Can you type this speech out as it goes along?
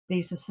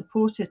these are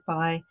supported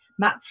by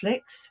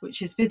Matflix,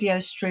 which is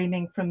video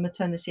streaming from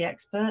maternity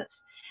experts.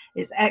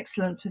 It's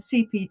excellent for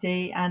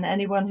CPD and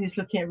anyone who's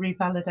looking at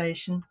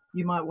revalidation.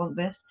 You might want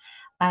this,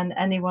 and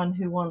anyone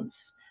who wants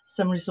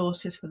some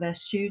resources for their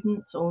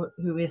students or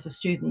who is a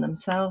student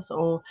themselves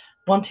or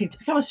wanting to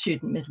become a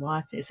student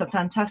midwife. It's a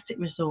fantastic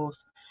resource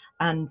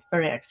and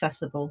very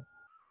accessible,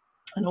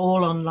 an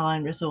all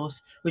online resource,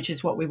 which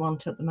is what we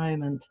want at the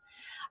moment.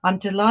 I'm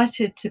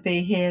delighted to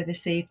be here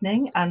this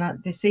evening,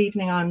 and this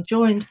evening I'm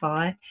joined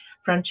by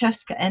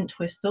Francesca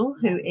Entwistle,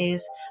 who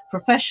is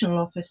Professional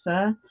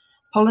Officer,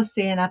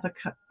 Policy and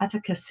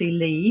Advocacy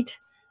Lead,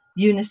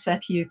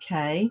 Unicef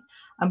UK,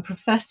 and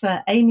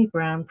Professor Amy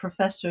Brown,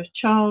 Professor of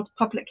Child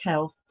Public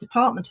Health,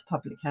 Department of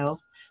Public Health,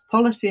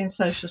 Policy and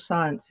Social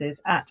Sciences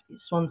at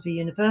Swansea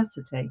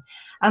University.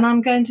 And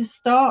I'm going to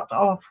start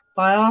off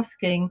by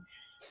asking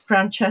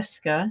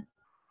Francesca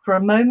for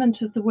a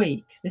moment of the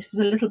week. This is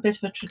a little bit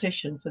of a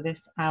tradition for this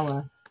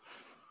hour.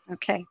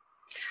 Okay.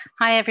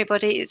 Hi,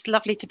 everybody. It's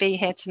lovely to be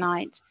here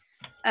tonight.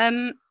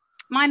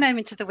 My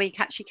moment of the week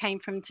actually came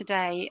from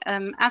today.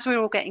 As we're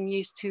all getting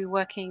used to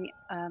working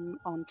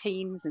on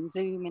Teams and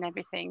Zoom and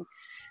everything,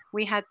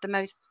 we had the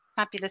most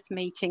fabulous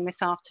meeting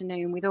this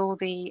afternoon with all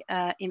the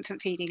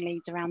infant feeding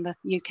leads around the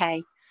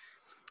UK,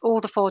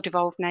 all the 4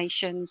 devolved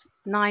nations,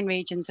 9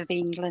 regions of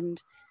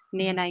England,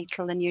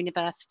 neonatal and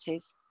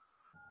universities.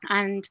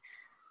 And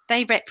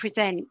they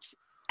represent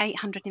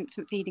 800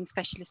 infant feeding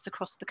specialists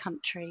across the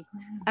country,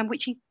 and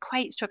which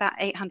equates to about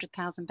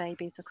 800,000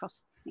 babies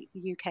across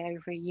the UK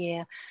over a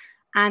year.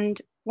 And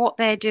what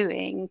they're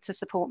doing to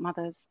support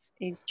mothers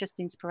is just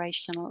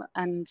inspirational.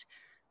 And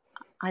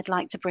I'd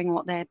like to bring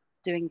what they're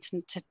doing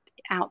to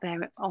out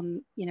there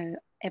on,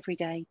 every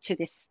day to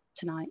this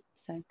tonight.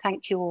 So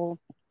thank you all.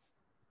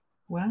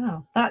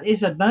 Wow, that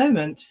is a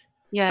moment.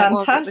 Yeah,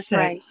 fantastic. It was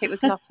great. It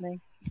was lovely.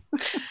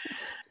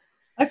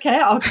 Okay,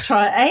 I'll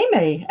try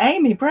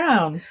Amy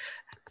Brown.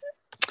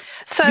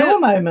 So your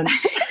moment.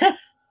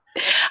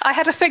 I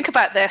had to think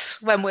about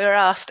this when we were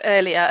asked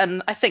earlier,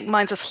 and I think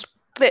mine's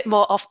a bit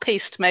more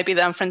off-piste maybe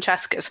than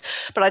Francesca's,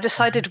 but I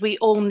decided we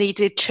all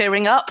needed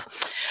cheering up.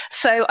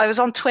 So I was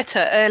on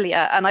Twitter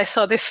earlier and I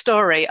saw this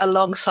story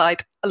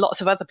alongside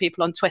lots of other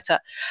people on Twitter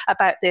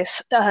about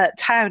this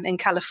town in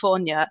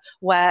California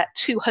where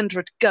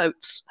 200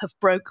 goats have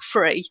broke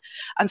free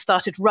and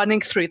started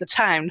running through the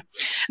town.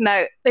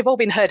 Now, they've all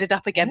been herded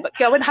up again, but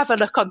go and have a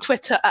look on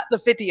Twitter at the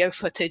video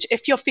footage.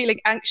 If you're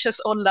feeling anxious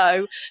or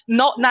low,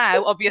 not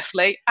now,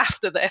 obviously,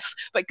 after this,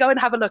 but go and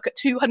have a look at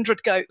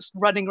 200 goats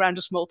running around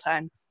a small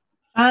town.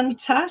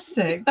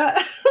 Fantastic.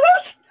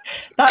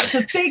 That's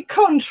a big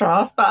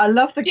contrast, but I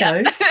love the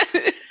goats.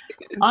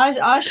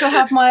 I shall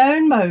have my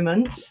own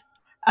moment.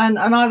 And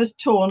I was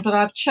torn, but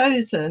I've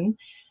chosen,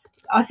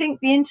 I think,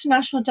 the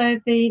International Day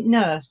of the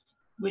Nurse,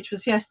 which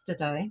was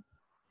yesterday,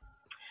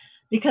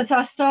 because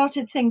I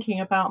started thinking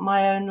about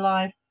my own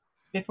life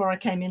before I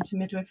came into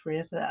midwifery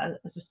as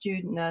a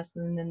student nurse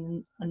and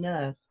then a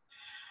nurse.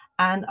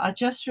 And I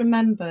just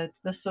remembered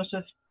the sort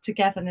of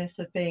togetherness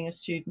of being a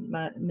student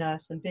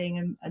nurse and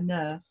being a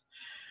nurse.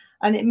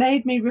 And it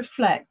made me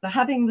reflect that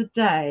having the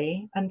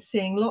day and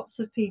seeing lots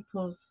of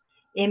people's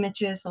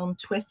images on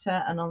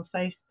Twitter and on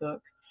Facebook,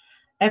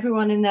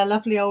 everyone in their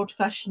lovely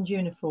old-fashioned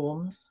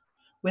uniforms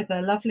with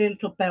their lovely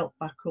little belt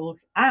buckles,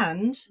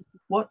 and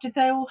what did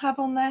they all have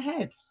on their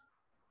heads?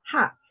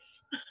 Hats.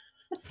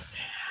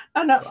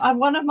 And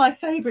one of my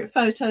favourite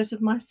photos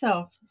of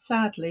myself,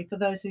 sadly, for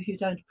those of you who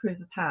don't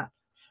approve of hats,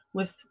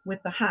 was with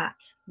the hat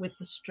with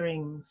the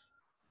strings.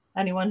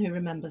 Anyone who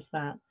remembers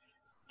that?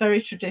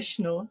 Very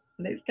traditional,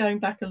 and it's going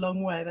back a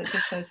long way. That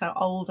just shows how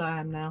old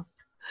I am now.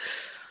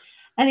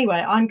 Anyway,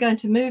 I'm going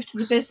to move to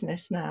the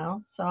business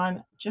now. So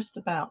I'm just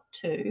about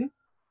to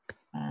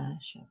share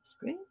the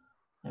screen.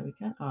 There we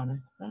go. Oh, no,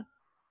 that.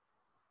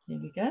 Here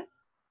we go.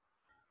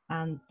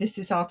 And this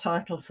is our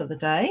title for the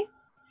day.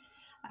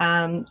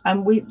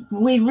 And we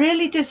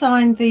really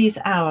designed these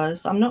hours.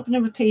 I'm not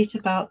going to repeat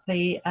about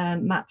the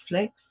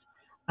Matflix,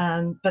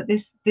 but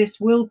this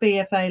will be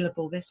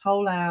available. This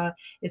whole hour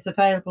is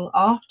available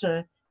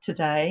after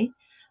today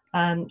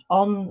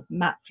on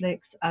Matflix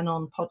and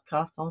on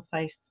podcast on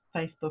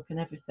Facebook and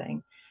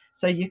everything.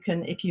 So you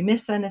can, if you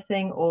miss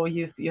anything or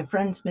your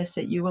friends miss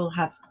it, you will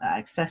have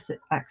access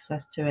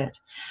to it.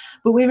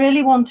 But we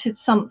really wanted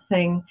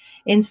something,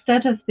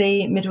 instead of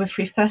the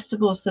midwifery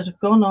festivals that have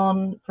gone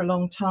on for a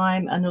long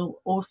time and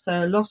also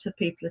a lot of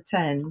people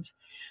attend,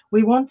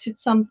 we wanted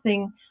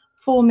something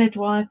for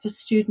midwives, for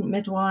student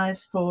midwives,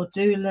 for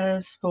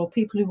doulas, for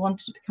people who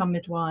wanted to become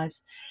midwives,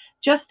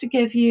 just to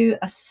give you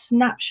a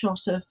snapshot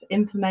of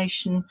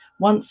information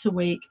once a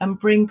week and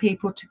bring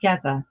people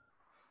together.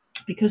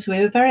 Because we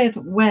were very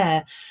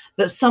aware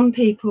that some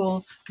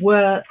people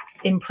were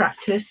in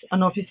practice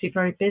and obviously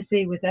very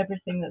busy with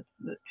everything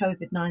that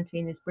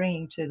COVID-19 is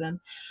bringing to them.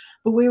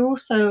 But we were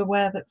also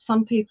aware that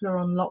some people are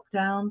on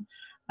lockdown,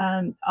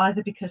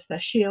 either because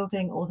they're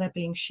shielding or they're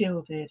being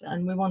shielded.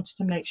 And we wanted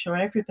to make sure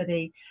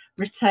everybody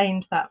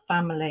retained that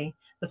family,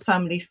 the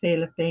family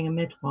feel of being a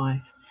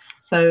midwife.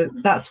 So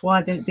that's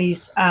why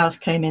these hours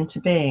came into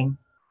being.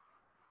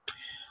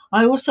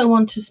 I also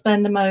want to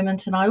spend a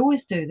moment, and I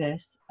always do this,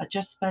 I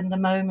just spend a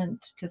moment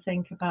to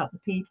think about the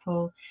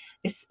people,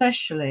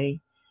 especially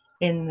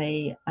in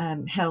the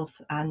health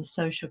and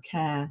social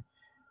care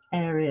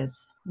areas,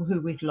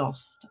 who we've lost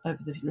over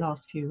the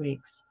last few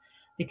weeks,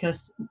 because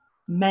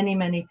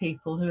many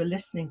people who are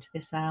listening to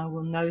this hour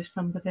will know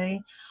somebody,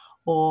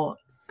 or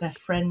their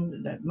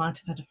friend that might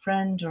have had a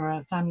friend or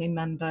a family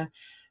member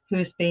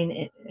who's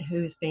been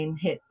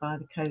hit by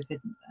the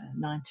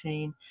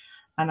COVID-19.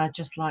 And I'd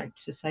just like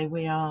to say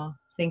we are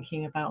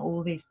thinking about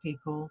all these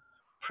people,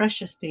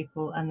 precious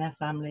people, and their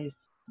families,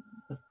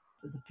 the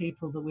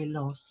people that we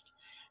lost.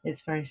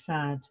 It's very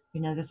sad.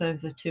 You know, there's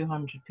over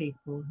 200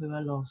 people who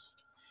are lost,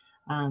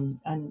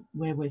 and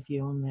we're with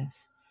you on this.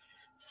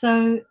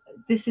 So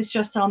this is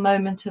just our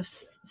moment of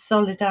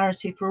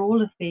solidarity for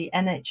all of the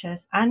NHS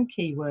and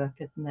key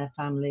workers and their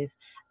families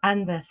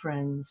and their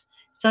friends.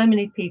 So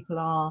many people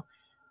are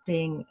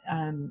being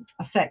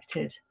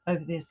affected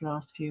over these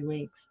last few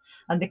weeks.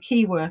 And the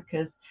key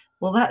workers,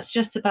 well, that's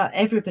just about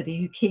everybody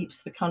who keeps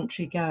the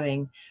country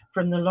going,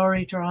 from the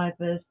lorry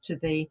drivers to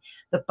the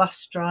bus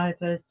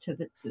drivers to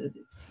the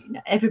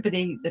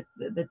everybody,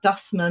 the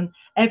dustmen,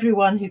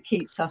 everyone who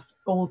keeps us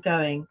all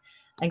going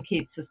and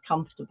keeps us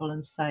comfortable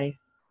and safe.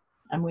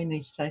 And we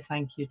need to say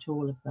thank you to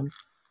all of them.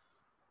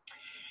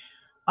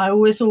 I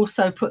always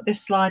also put this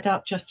slide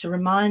up just to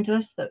remind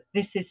us that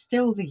this is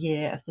still the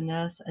year of the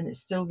nurse, and it's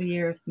still the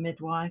year of the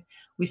midwife.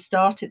 We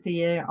started the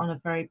year on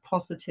a very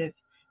positive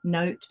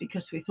note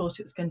because we thought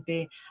it was going to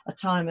be a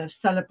time of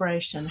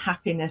celebration,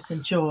 happiness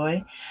and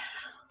joy.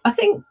 I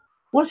think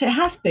what it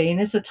has been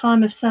is a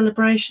time of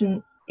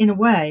celebration in a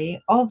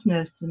way of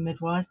nurses and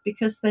midwives,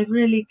 because they've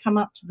really come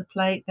up to the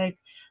plate. They've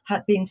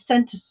been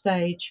centre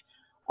stage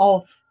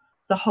of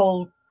the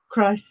whole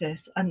crisis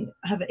and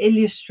have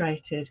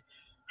illustrated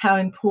how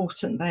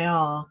important they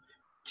are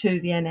to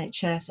the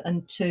NHS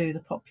and to the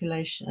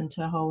population and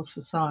to the whole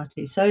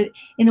society. So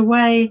in a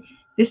way,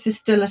 this is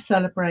still a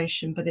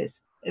celebration, but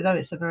though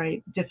it's a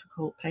very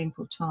difficult,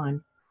 painful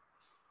time.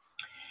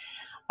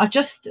 I'm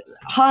just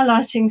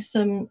highlighting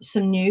some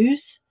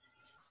news.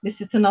 This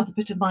is another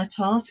bit of my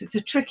task. It's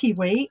a tricky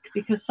week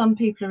because some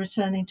people are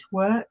returning to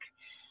work,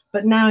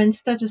 but now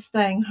instead of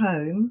staying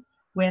home,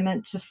 we're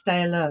meant to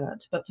stay alert.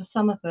 But for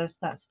some of us,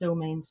 that still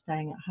means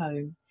staying at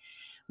home.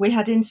 We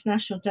had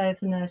International Day of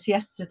the Nurse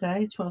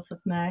yesterday, 12th of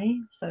May,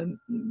 so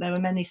there were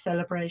many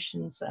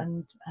celebrations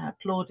and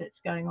plaudits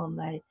going on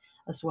there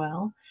as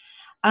well.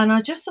 And I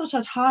just thought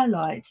I'd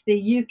highlight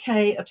the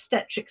UK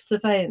Obstetric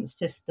Surveillance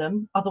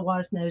System,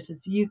 otherwise known as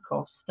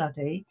UCOS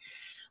study,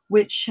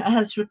 which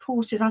has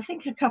reported, I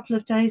think a couple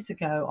of days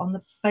ago, on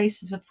the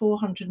basis of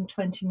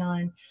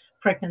 429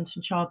 pregnant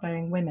and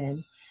childbearing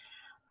women,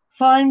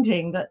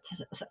 finding that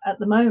at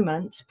the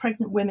moment,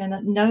 pregnant women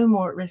are no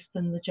more at risk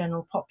than the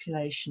general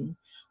population.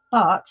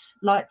 But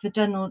like the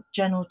general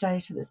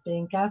data that's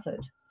being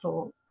gathered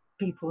for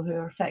people who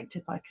are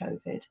affected by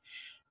COVID,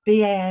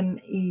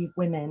 BAME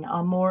women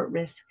are more at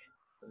risk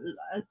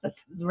at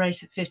the rate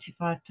of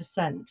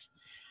 55%.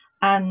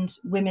 And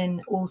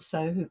women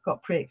also who've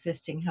got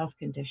pre-existing health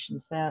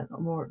conditions, they're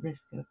more at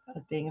risk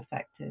of being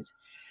affected.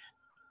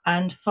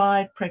 And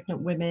 5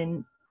 pregnant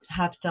women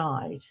have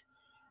died.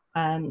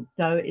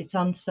 Though it's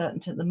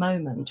uncertain at the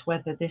moment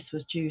whether this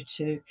was due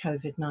to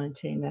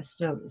COVID-19, they're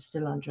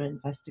still under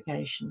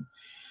investigation.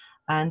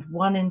 And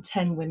 1 in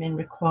 10 women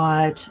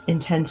required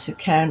intensive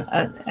care,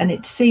 and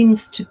it seems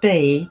to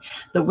be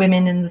that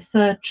women in the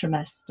 3rd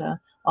trimester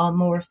are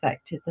more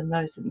affected than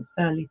those in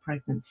early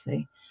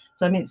pregnancy.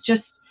 So I mean,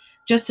 it's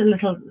just a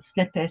little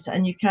snippet,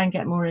 and you can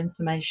get more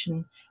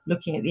information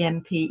looking at the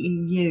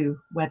MPEU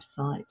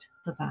website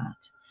for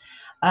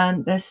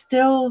that. There's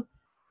still,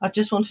 I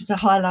just wanted to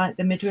highlight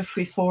the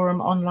Midwifery Forum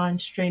online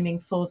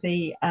streaming for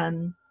the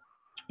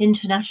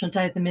International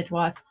Day of the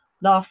Midwife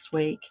last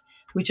week.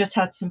 We just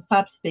had some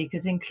fab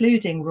speakers,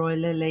 including Roy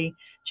Lilly,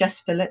 Jess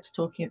Phillips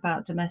talking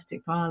about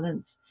domestic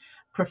violence,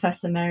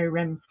 Professor Mary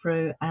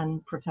Renfrew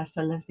and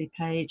Professor Leslie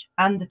Page,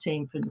 and the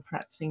team from the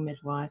Practicing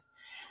Midwife,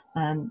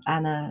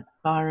 Anna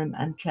Byram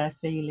and Claire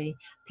Feely,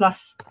 plus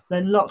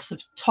there are lots of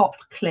top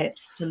clips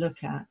to look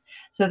at.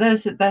 So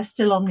they're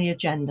still on the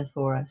agenda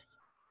for us.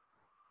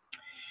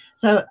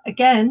 So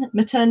again,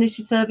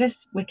 maternity service,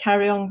 we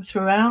carry on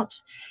throughout.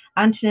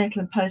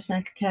 Antenatal and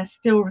postnatal care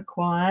still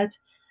required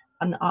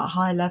and at a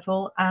high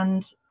level,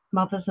 and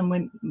mothers and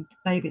women,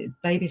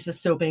 babies are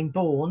still being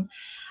born.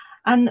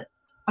 And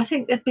I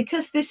think that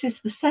because this is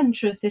the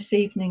centre of this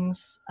evening's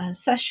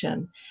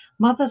session,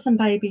 mothers and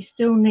babies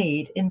still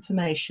need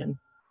information.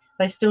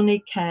 They still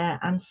need care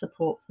and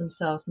support for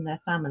themselves and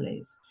their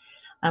families.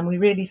 And we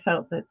really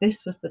felt that this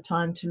was the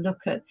time to look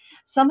at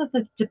some of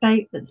the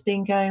debate that's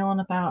been going on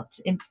about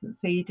infant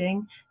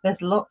feeding.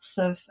 There's lots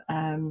of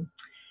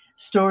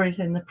stories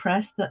in the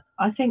press that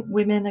I think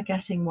women are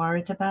getting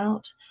worried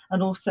about,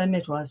 and also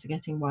midwives are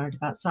getting worried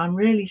about. So I'm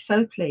really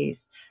so pleased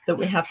that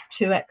we have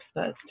 2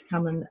 experts to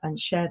come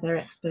and share their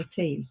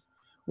expertise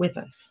with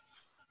us.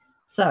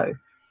 So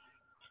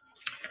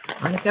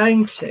I'm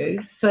going to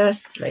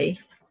firstly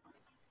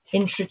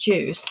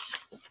introduce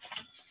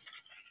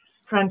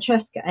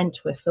Francesca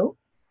Entwistle.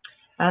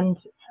 And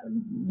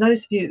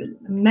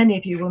many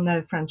of you will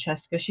know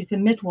Francesca. She's a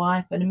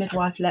midwife and a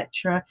midwife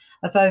lecturer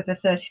of over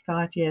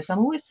 35 years. I'm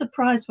always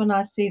surprised when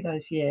I see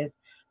those years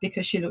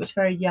because she looks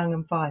very young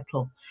and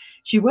vital.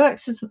 She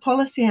works as the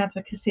policy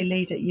advocacy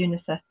lead at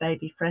Unicef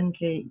Baby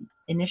Friendly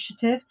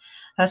Initiative.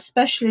 Her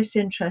specialist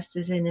interest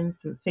is in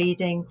infant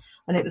feeding,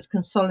 and it was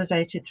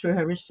consolidated through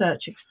her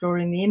research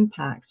exploring the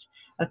impact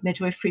of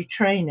midwifery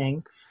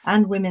training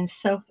and women's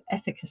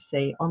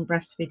self-efficacy on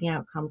breastfeeding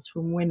outcomes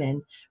from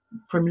women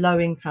from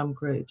low-income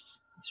groups.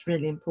 It's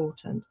really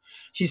important.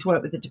 She's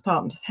worked with the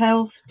Department of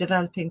Health,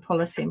 developing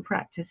policy and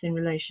practice in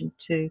relation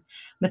to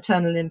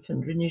maternal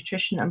infant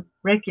nutrition, and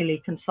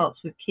regularly consults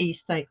with key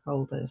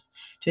stakeholders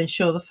to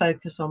ensure the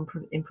focus on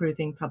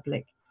improving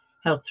public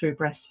health through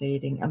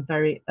breastfeeding and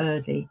very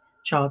early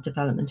child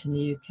development in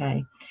the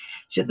UK.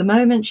 At the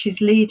moment, she's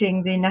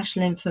leading the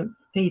National Infant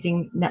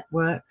Feeding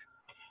Network,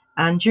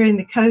 and during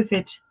the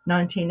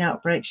COVID-19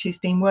 outbreak, she's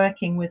been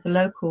working with the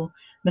local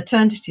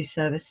maternity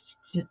service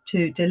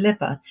to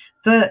deliver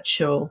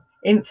virtual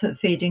infant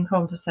feeding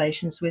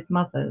conversations with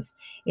mothers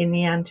in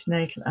the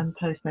antenatal and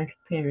postnatal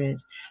period.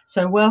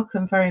 So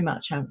welcome very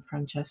much,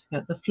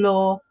 Francesca. The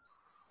floor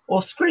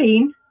or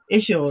screen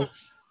is yours.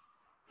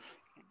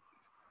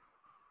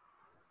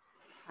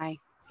 Hi.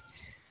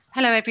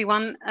 Hello,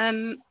 everyone.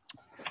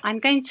 I'm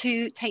going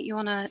to take you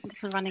on a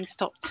little running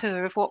stop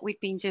tour of what we've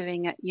been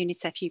doing at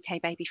Unicef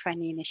UK Baby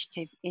Friendly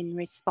Initiative in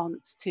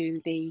response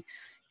to the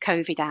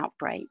COVID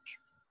outbreak.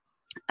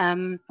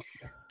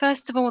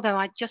 First of all, though,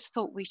 I just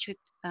thought we should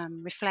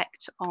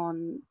reflect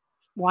on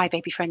why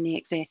Baby Friendly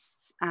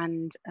exists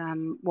and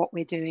what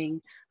we're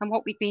doing and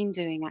what we've been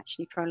doing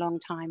actually for a long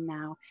time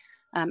now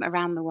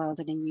around the world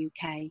and in the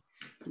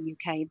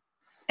UK.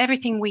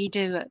 Everything we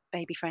do at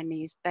Baby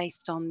Friendly is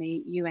based on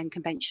the UN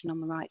Convention on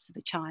the Rights of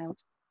the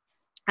Child.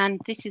 And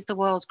this is the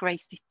world's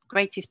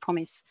greatest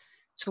promise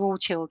to all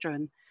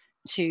children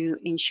to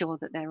ensure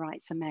that their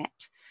rights are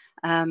met.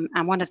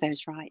 And one of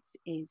those rights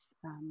is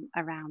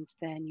around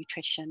their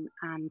nutrition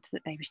and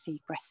that they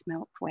receive breast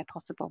milk where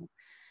possible.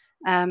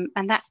 And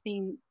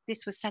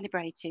this was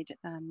celebrated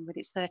with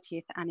its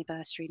 30th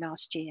anniversary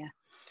last year.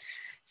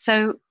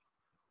 So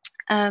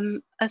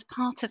as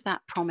part of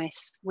that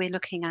promise, we're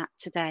looking at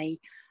today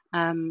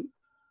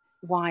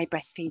why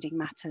breastfeeding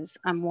matters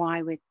and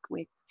why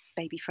we're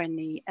Baby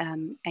Friendly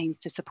aims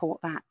to support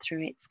that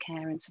through its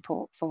care and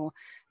support for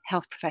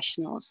health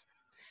professionals.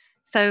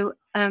 So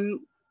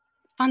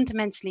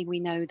fundamentally, we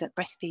know that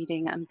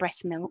breastfeeding and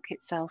breast milk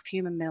itself,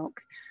 human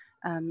milk,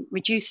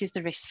 reduces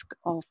the risk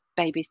of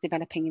babies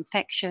developing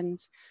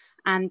infections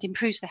and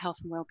improves the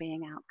health and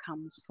well-being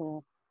outcomes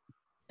for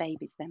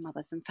babies, their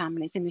mothers and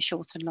families in the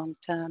short and long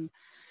term.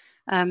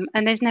 And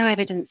there's no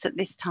evidence at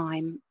this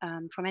time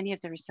from any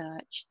of the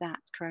research that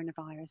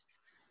coronavirus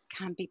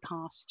can be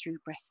passed through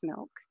breast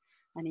milk.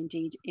 And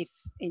indeed, if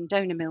in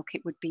donor milk,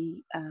 it would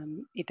be,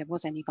 if there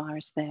was any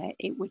virus there,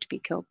 it would be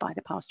killed by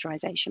the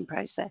pasteurization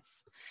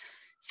process.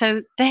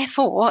 So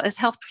therefore, as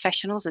health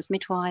professionals, as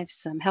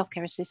midwives,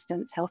 healthcare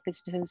assistants, health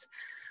visitors,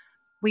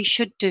 we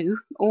should do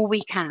all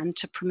we can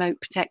to promote,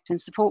 protect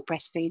and support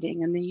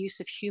breastfeeding and the use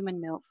of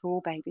human milk for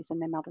all babies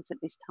and their mothers at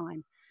this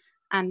time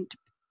and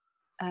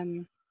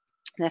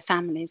their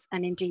families.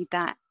 And indeed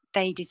that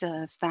they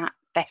deserve that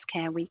best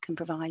care we can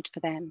provide for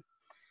them.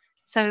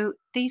 So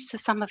these are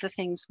some of the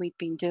things we've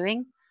been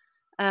doing.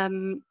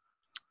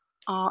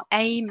 Our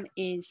aim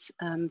is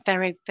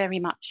very, very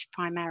much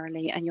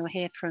primarily, and you'll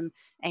hear from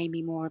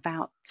Amy more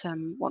about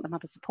what the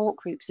mother support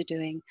groups are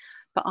doing,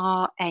 but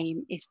our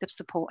aim is to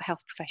support health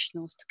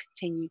professionals to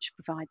continue to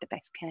provide the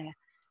best care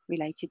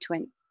related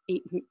to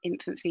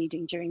infant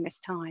feeding during this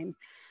time.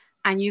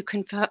 And you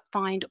can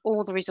find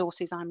all the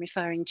resources I'm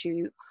referring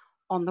to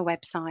on the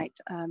website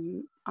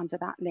under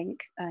that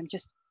link.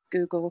 Just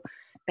Google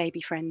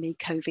Baby Friendly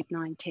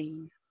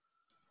COVID-19.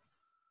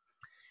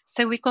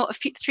 So we've got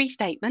three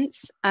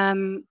statements.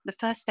 The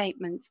first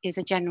statement is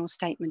a general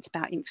statement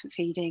about infant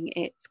feeding.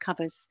 It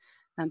covers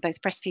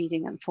both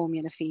breastfeeding and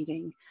formula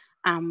feeding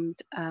and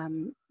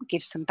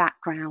gives some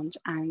background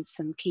and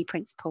some key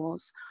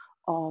principles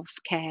of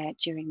care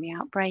during the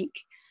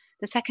outbreak.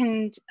 The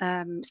second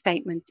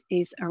statement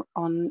is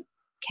on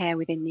care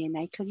within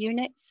neonatal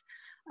units.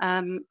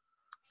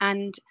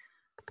 And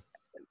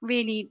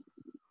really,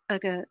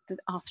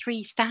 our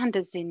three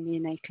standards in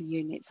neonatal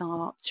units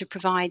are to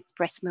provide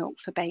breast milk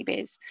for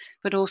babies,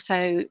 but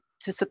also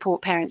to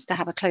support parents to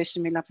have a close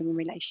and loving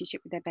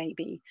relationship with their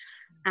baby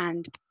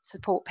and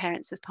support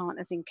parents as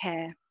partners in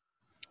care.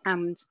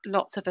 And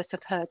lots of us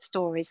have heard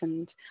stories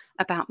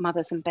about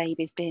mothers and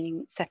babies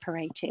being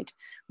separated.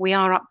 We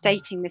are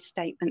updating this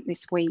statement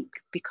this week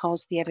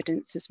because the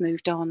evidence has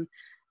moved on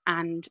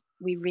and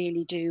we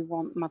really do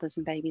want mothers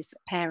and babies,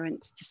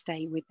 parents, to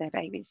stay with their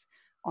babies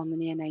on the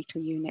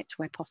neonatal unit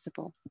where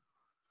possible.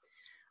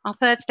 Our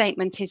third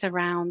statement is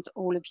around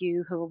all of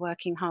you who are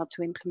working hard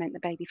to implement the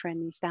baby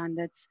friendly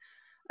standards.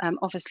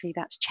 Obviously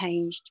that's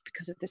changed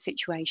because of the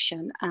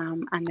situation,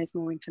 and there's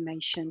more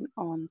information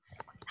on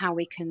how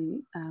we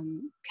can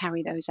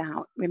carry those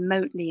out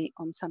remotely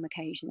on some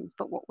occasions,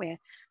 but what we're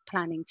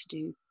planning to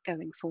do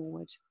going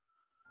forward.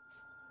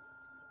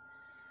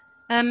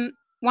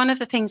 One of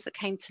the things that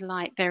came to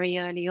light very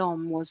early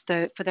on was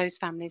for those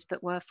families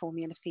that were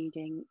formula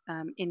feeding,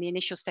 in the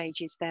initial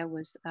stages, there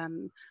was a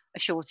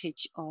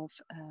shortage of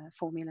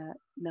formula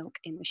milk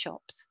in the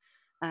shops.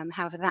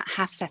 However, that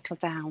has settled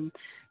down,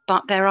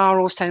 but there are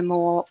also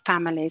more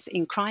families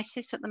in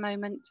crisis at the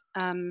moment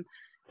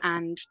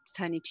and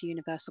turning to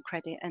universal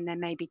credit, and there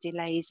may be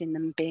delays in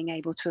them being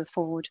able to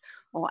afford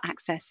or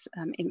access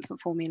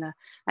infant formula.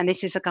 And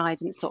this is a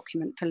guidance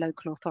document for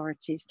local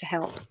authorities to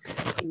help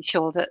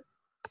ensure that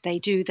they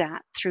do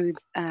that through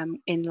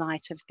in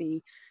light of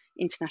the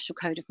International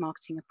Code of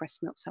Marketing of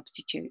Breast Milk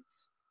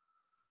Substitutes.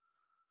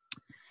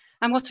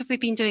 And what have we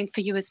been doing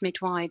for you as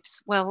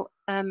midwives? Well,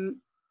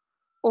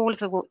 all of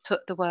the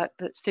work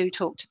that Sue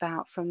talked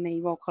about from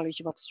the Royal College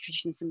of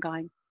Obstetricians and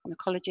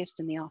Gynecologists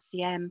and the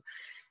RCM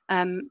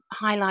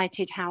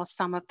highlighted how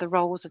some of the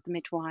roles of the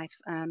midwife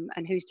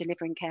and who's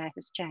delivering care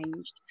has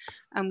changed.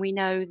 And we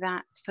know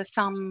that for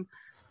some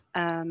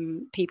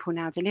people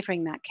now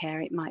delivering that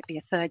care, it might be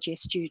a third-year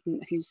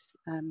student who's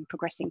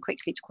progressing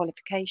quickly to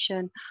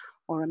qualification,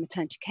 or a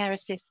maternity care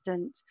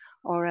assistant,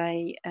 or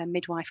a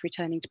midwife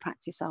returning to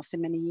practice after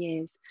many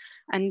years.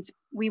 And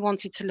we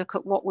wanted to look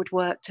at what would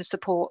work to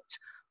support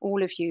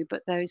all of you,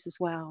 but those as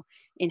well,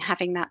 in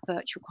having that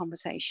virtual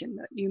conversation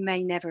that you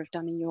may never have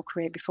done in your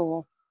career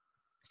before,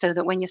 so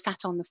that when you're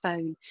sat on the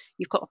phone,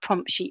 you've got a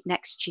prompt sheet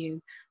next to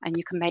you and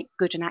you can make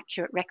good and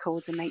accurate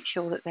records and make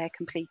sure that they're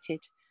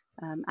completed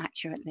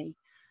accurately.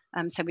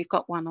 So we've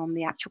got one on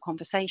the actual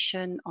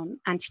conversation, on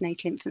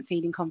antenatal infant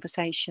feeding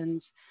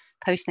conversations,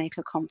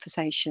 postnatal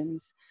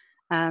conversations,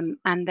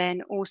 and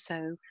then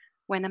also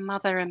when a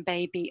mother and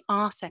baby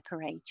are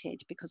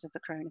separated because of the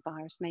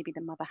coronavirus, maybe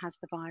the mother has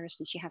the virus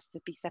and she has to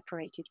be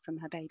separated from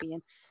her baby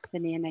in the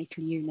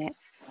neonatal unit,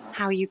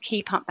 how you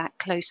keep up that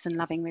close and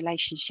loving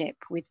relationship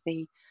with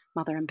the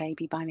mother and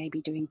baby by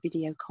maybe doing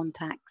video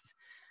contacts,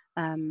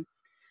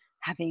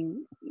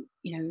 having,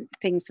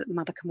 things that the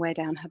mother can wear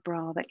down her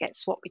bra that get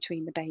swapped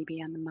between the baby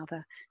and the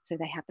mother so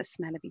they have the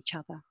smell of each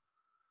other.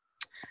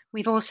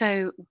 We've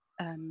also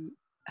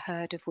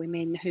heard of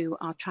women who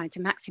are trying to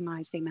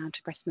maximise the amount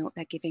of breast milk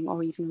they're giving,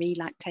 or even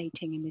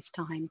relactating in this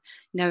time,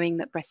 knowing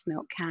that breast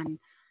milk can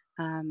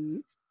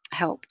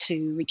help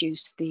to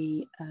reduce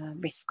the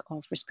risk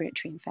of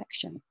respiratory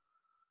infection.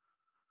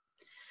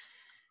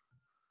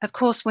 Of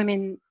course,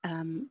 women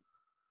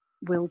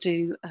will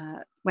do,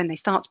 when they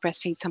start to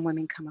breastfeed, some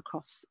women come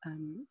across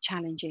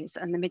challenges,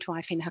 and the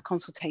midwife in her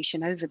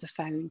consultation over the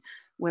phone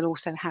will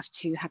also have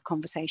to have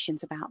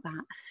conversations about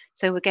that.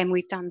 So again,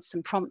 we've done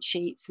some prompt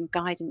sheets and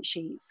guidance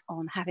sheets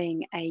on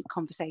having a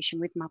conversation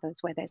with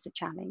mothers where there's a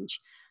challenge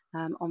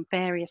on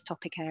various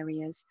topic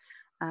areas,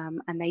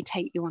 and they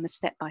take you on a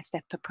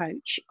step-by-step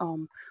approach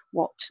on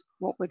what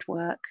would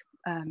work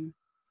and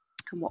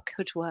what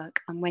could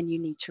work, and when you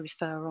need to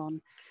refer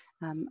on.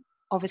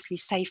 Obviously,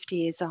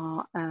 safety is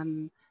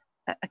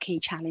a key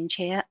challenge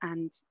here,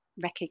 and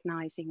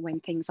recognising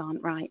when things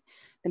aren't right.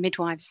 The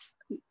midwives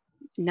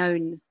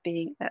known as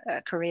being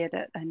a career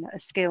and a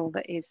skill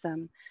that is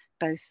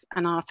both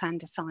an art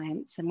and a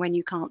science. And when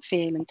you can't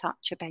feel and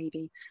touch a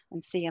baby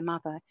and see a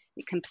mother,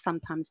 it can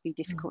sometimes be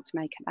difficult to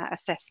make that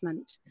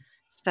assessment.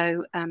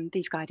 So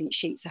these guidance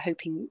sheets are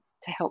hoping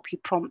to help you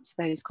prompt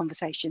those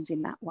conversations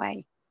in that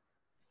way.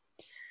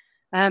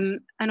 And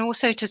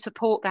also to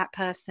support that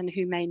person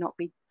who may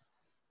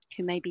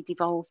be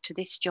devolved to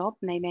this job,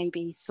 and they may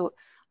be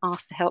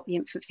asked to help the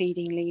infant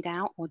feeding lead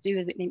out, or do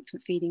an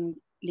infant feeding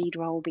lead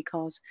role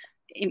because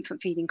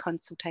infant feeding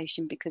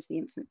consultation because the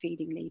infant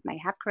feeding lead may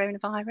have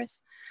coronavirus.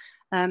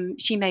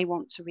 She may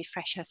want to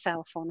refresh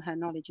herself on her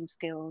knowledge and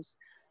skills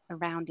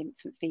around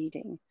infant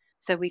feeding.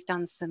 So we've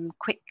done some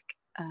quick,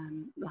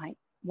 like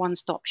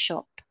one-stop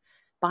shop,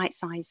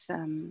 bite-sized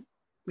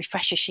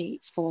refresher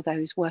sheets for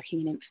those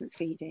working in infant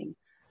feeding.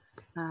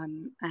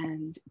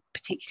 And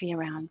particularly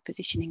around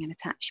positioning and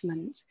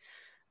attachment,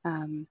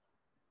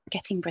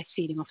 getting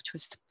breastfeeding off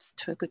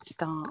to a good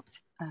start,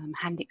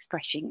 hand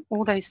expression,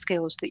 all those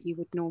skills that you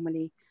would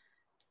normally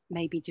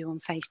maybe do on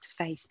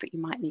face-to-face, but you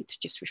might need to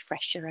just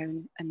refresh your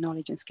own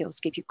knowledge and skills,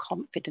 give you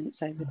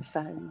confidence over the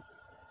phone.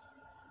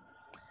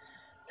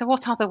 So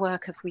what other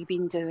work have we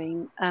been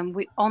doing?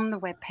 On the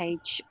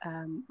webpage,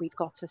 we've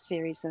got a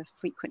series of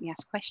frequently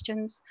asked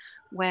questions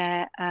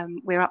where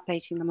we're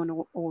updating them on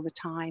all the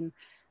time.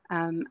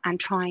 And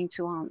trying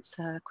to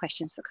answer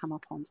questions that come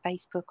up on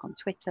Facebook, on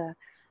Twitter,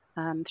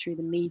 through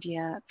the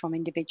media, from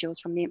individuals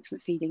from the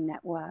Infant Feeding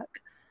Network,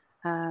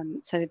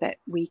 so that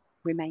we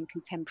remain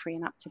contemporary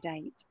and up to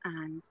date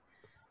and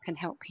can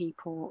help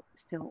people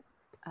still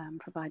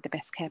provide the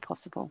best care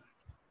possible.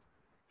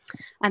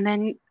 And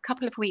then a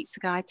couple of weeks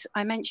ago,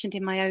 I mentioned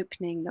in my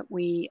opening that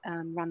we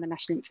run the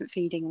National Infant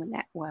Feeding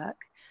Network.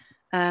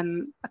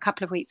 A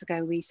couple of weeks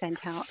ago, we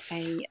sent out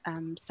a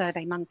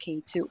survey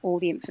monkey to all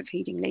the infant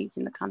feeding leads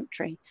in the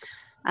country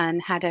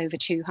and had over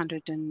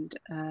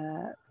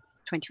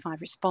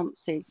 225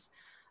 responses.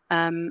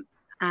 And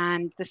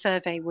the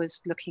survey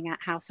was looking at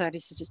how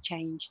services have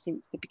changed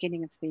since the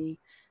beginning of the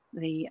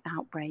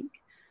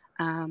outbreak,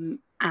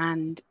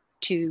 and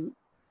to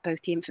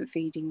both the infant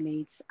feeding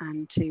needs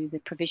and to the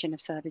provision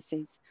of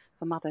services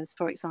for mothers.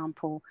 For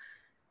example,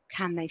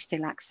 can they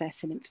still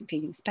access an infant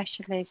feeding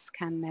specialist?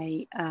 Can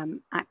they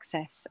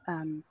access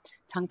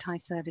tongue tie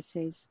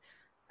services?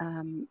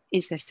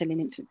 Is there still an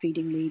infant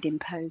feeding lead in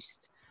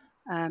post?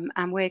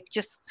 And we're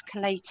just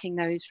collating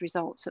those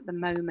results at the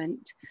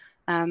moment,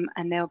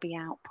 and they'll be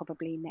out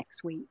probably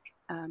next week.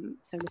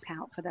 So look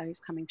out for those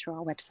coming through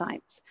our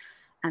websites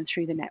and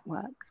through the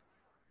network.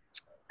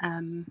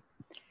 And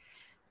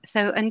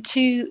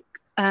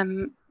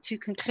to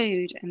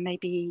conclude, and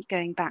maybe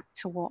going back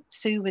to what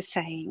Sue was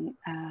saying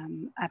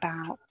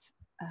about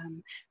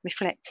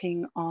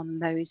reflecting on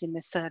those in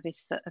the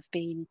service that have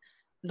been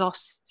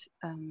lost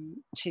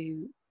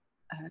to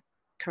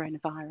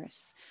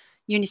coronavirus.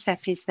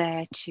 Unicef is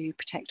there to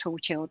protect all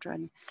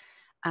children,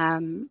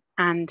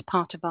 and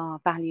part of our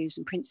values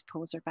and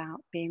principles are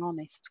about being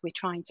honest. We're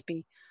trying to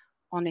be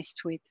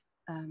honest with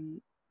the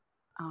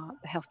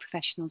health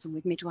professionals and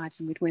with midwives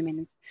and with women,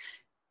 and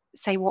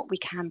say what we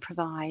can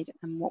provide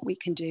and what we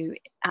can do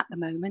at the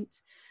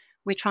moment.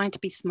 We're trying to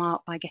be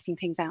smart by getting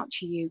things out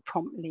to you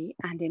promptly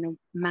and in a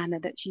manner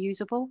that's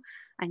usable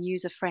and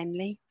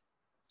user-friendly.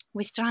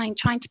 We're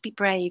trying to be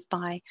brave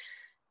by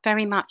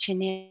very much in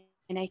the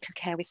neonatal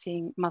care, we're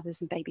seeing mothers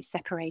and babies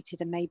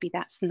separated, and maybe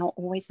that's not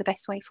always the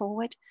best way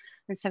forward.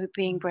 And so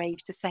being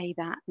brave to say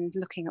that and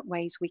looking at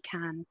ways we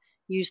can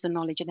use the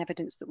knowledge and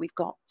evidence that we've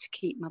got to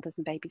keep mothers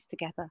and babies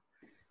together,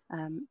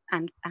 and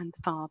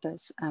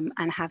fathers,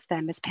 and have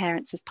them as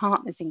parents, as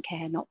partners in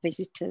care, not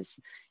visitors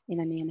in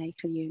a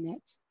neonatal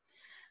unit.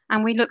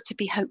 And we look to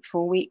be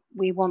hopeful. We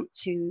want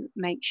to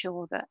make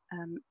sure that,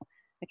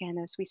 again,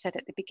 as we said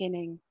at the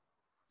beginning,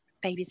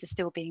 babies are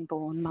still being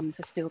born, mums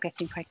are still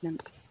getting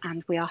pregnant,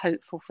 and we are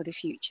hopeful for the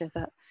future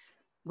that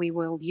we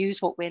will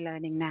use what we're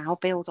learning now,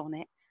 build on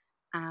it,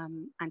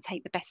 and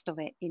take the best of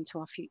it into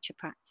our future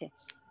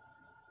practice.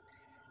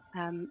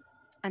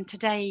 And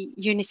today,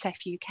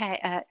 UNICEF UK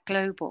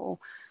Global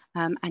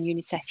and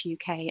UNICEF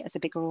UK as a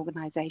bigger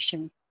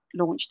organisation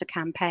launched a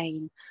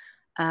campaign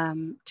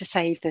to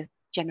save the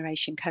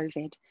generation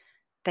COVID.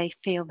 They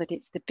feel that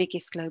it's the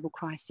biggest global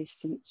crisis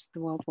since the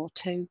World War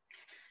II.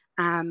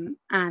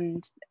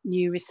 And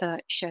new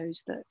research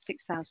shows that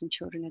 6,000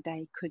 children a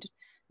day could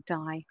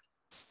die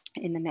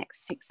in the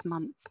next 6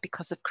 months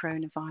because of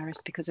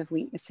coronavirus, because of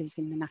weaknesses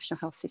in the national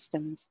health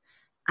systems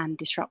and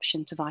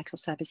disruption to vital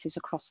services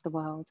across the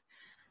world.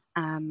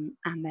 And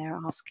they're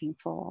asking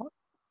for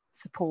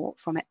support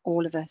from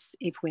all of us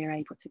if we're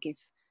able to give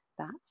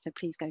that. So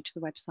please go to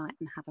the website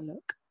and have a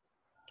look.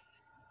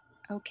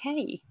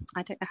 Okay,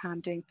 I don't know how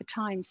I'm doing for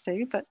time,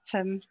 Sue, but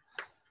that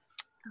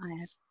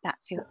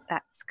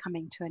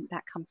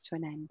comes to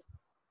an end.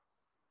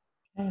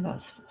 Okay,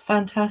 that's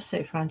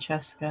fantastic,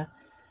 Francesca,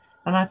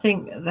 and I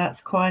think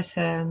that's quite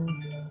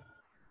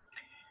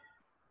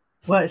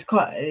well,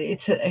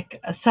 it's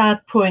a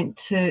sad point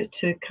to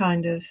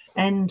kind of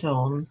end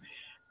on,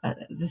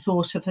 the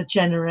thought of a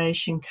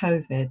generation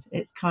COVID.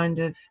 It's kind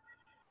of,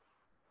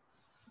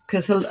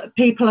 because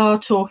people are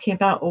talking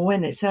about, or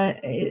when it's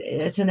at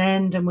an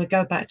end and we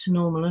go back to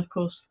normal. Of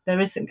course,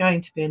 there isn't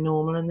going to be a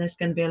normal, and there's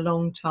going to be a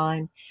long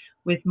time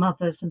with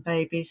mothers and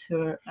babies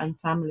and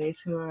families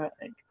who are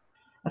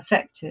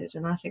affected.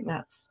 And I think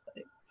that's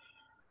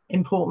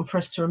important for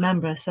us to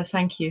remember. So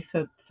thank you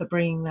for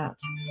bringing that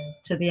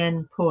to the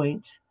end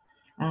point,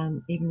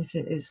 even if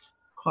it is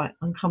quite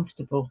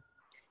uncomfortable.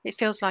 It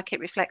feels like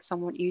it reflects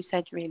on what you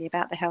said really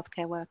about the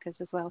healthcare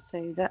workers as well,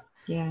 so that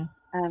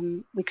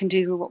we can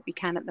do what we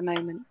can at the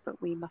moment,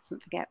 but we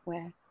mustn't forget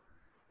where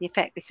the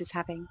effect this is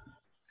having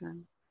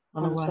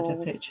on a wider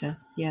picture.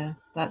 Yeah,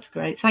 that's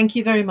great. Thank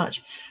you very much,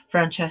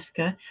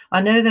 Francesca. I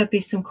know there'll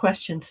be some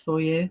questions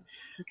for you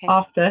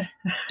after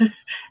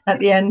at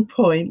the end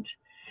point.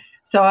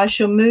 So I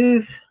shall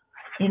move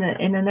in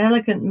an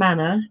elegant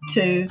manner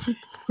to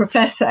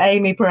Professor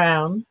Amy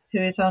Brown,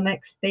 who is our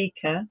next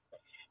speaker.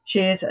 She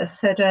is, as I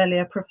said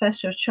earlier,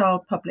 Professor of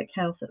Child Public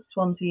Health at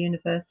Swansea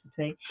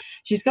University.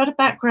 She's got a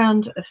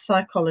background of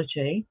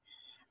psychology,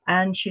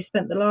 and she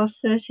spent the last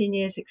 13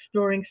 years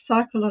exploring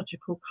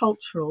psychological,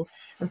 cultural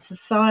and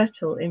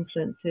societal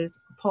influences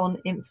upon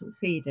infant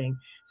feeding.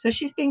 So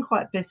she's been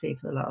quite busy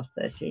for the last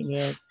 13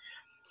 years.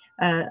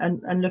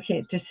 And looking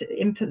at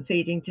infant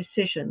feeding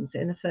decisions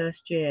in the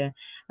first year.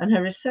 And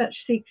her research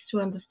seeks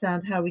to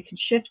understand how we can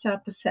shift our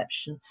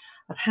perception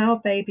of how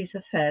babies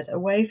are fed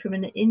away from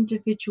an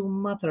individual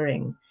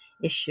mothering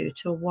issue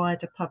to a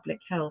wider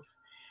public health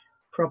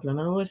problem.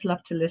 I always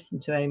love to listen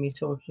to Amy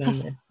talking on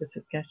this, because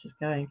it gets us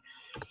going.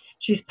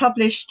 She's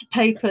published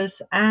papers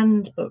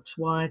and books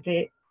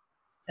widely.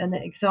 An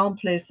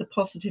example is the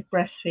Positive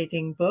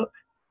Breastfeeding book,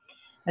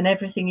 and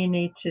Everything You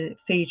Need to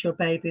Feed Your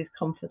Baby with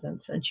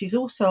Confidence. And she's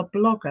also a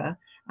blogger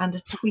and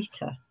a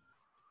tweeter.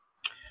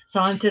 So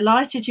I'm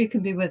delighted you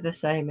can be with us,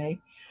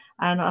 Amy.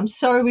 And I'm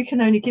sorry we can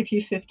only give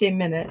you 15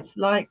 minutes.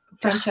 Like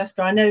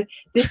Francesca, I know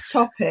this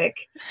topic,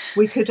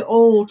 we could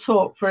all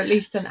talk for at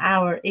least an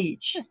hour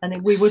each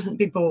and we wouldn't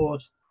be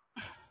bored.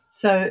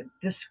 So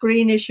the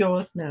screen is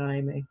yours now,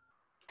 Amy.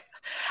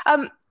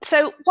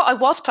 So what I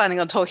was planning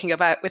on talking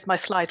about with my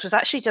slides was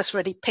actually just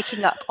really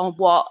picking up on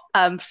what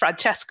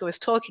Francesca was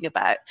talking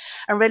about,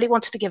 and really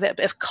wanted to give it a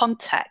bit of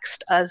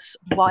context as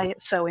why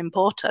it's so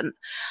important.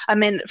 I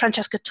mean,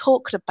 Francesca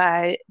talked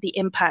about the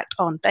impact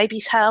on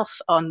baby's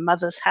health, on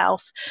mother's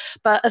health,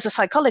 but as a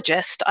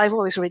psychologist, I've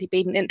always really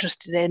been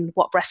interested in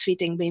what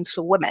breastfeeding means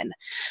for women.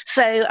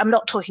 So I'm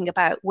not talking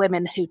about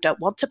women who don't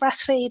want to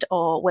breastfeed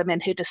or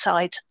women who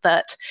decide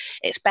that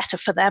it's better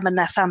for them and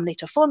their family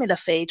to formula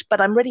feed,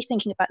 but I'm really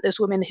thinking about those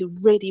women who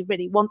really,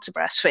 really want to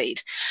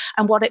breastfeed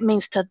and what it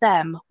means to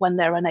them when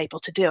they're unable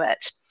to do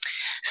it.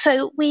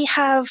 So we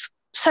have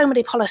so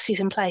many policies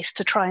in place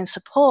to try and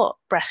support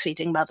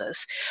breastfeeding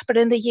mothers. But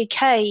in the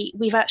UK,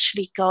 we've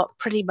actually got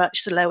pretty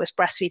much the lowest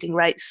breastfeeding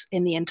rates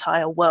in the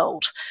entire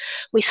world.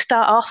 We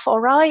start off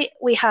all right.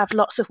 We have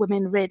lots of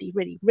women really,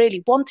 really,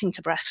 really wanting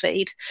to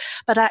breastfeed,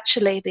 but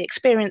actually the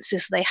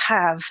experiences they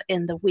have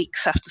in the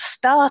weeks after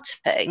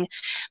starting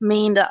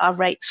mean that our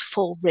rates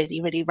fall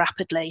really, really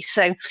rapidly.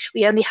 So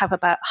we only have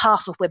about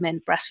half of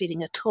women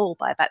breastfeeding at all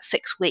by about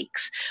 6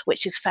 weeks,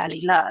 which is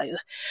fairly low.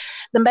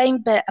 The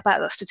main bit about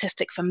that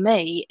statistic for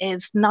me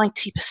is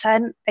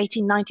 90%,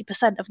 80,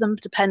 90% of them,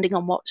 depending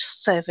on what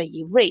survey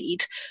you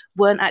read,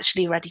 weren't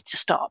actually ready to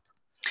stop.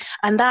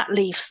 And that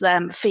leaves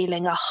them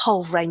feeling a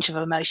whole range of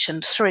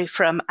emotions, through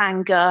from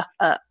anger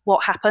at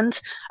what happened.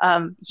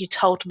 You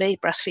told me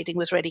breastfeeding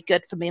was really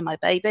good for me and my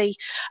baby.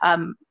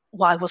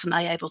 Why wasn't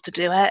I able to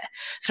do it?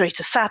 Through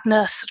to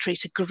sadness, through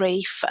to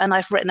grief. And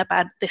I've written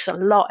about this a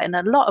lot in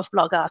a lot of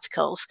blog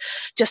articles,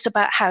 just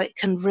about how it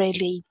can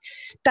really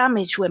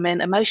damage women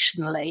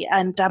emotionally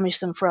and damage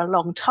them for a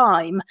long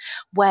time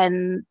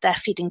when their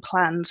feeding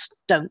plans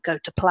don't go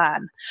to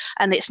plan.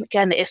 And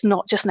it's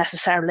not just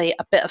necessarily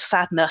a bit of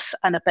sadness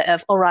and a bit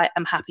of, all right,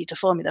 I'm happy to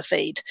formula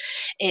feed.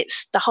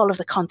 It's the whole of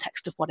the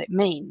context of what it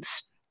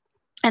means.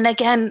 And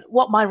again,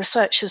 what my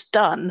research has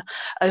done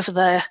over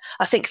the,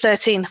 I think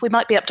 13, we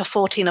might be up to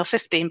 14 or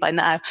 15 by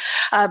now,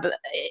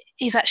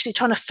 is actually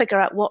trying to figure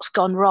out what's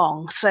gone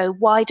wrong. So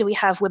why do we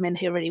have women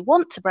who really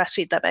want to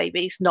breastfeed their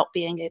babies not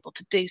being able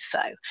to do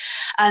so?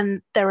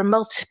 And there are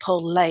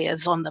multiple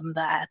layers on them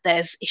there.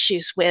 There's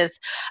issues with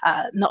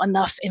not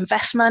enough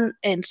investment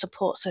in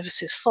support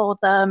services for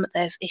them.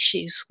 There's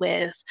issues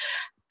with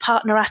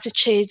partner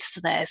attitudes,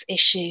 there's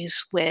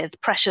issues with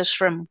pressures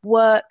from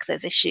work,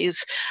 there's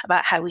issues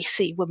about how we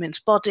see women's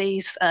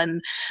bodies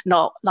and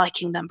not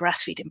liking them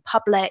breastfeed in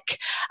public.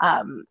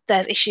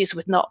 There's issues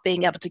with not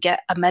being able to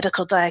get a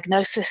medical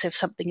diagnosis if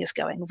something is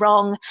going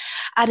wrong.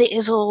 And it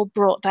is all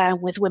brought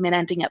down with women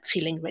ending up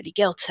feeling really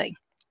guilty.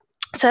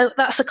 So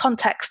that's the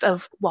context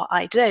of what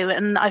I do.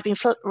 And I've been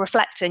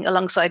reflecting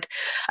alongside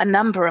a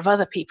number of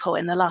other people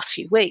in the last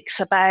few weeks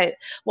about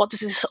what does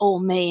this all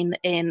mean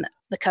in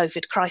the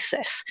COVID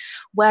crisis?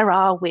 Where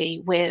are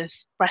we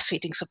with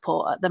breastfeeding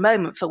support at the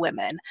moment for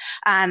women?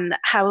 And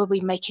how are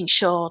we making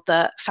sure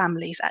that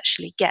families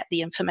actually get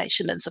the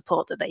information and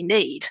support that they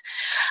need?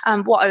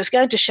 What I was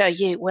going to show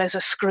you was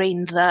a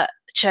screen that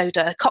showed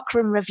a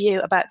Cochrane review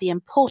about the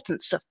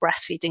importance of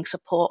breastfeeding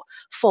support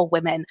for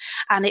women.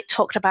 And it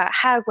talked about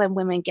how when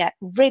women get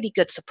really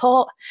good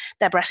support,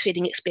 their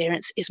breastfeeding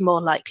experience is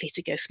more likely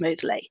to go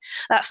smoothly.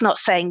 That's not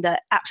saying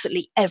that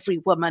absolutely every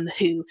woman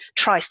who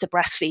tries to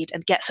breastfeed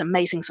and gets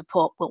amazing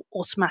support will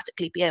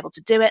automatically be able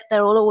to do it.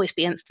 There will always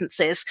be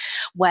instances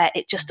where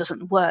it just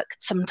doesn't work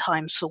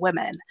sometimes for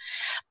women.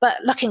 But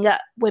looking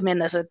at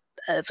women as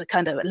a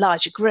kind of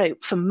larger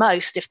group, for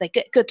most, if they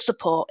get good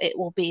support, it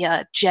will be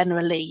a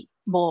generally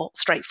more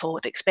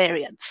straightforward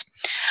experience.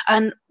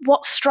 And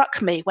what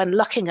struck me when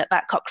looking at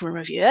that Cochrane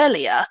review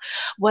earlier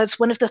was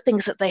one of the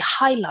things that they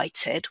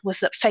highlighted was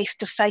that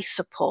face-to-face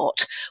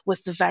support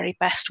was the very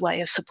best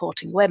way of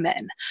supporting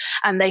women.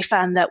 And they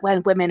found that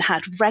when women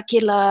had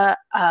regular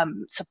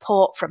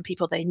support from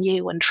people they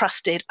knew and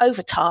trusted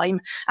over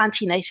time,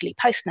 antenatally,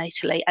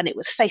 postnatally, and it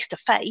was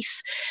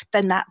face-to-face,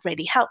 then that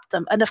really helped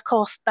them. And of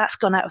course, that's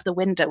gone out of the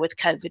window with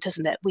COVID,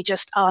 hasn't it? We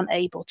just aren't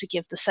able to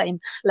give the same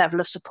level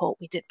of support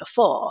we did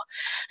before.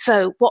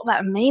 So what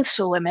that means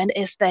for women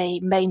is they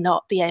may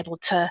not be able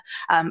to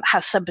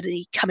have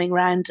somebody coming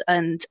around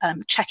and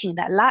checking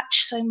their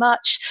latch so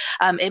much.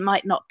 It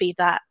might not be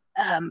that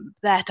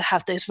there to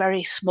have those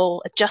very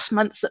small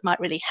adjustments that might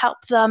really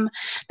help them.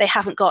 They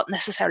haven't got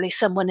necessarily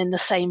someone in the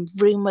same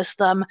room as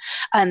them.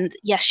 And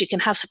yes, you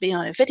can have somebody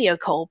on a video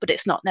call, but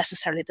it's not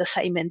necessarily the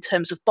same in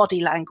terms of body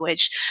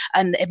language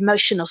and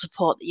emotional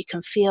support that you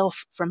can feel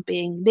from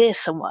being near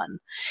someone.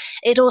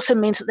 It also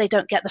means that they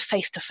don't get the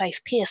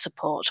face-to-face peer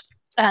support.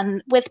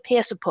 And with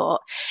peer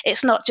support,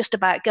 it's not just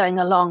about going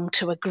along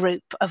to a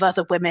group of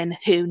other women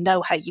who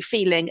know how you're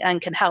feeling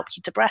and can help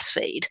you to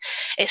breastfeed.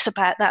 It's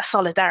about that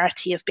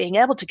solidarity of being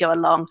able to go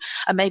along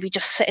and maybe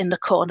just sit in the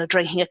corner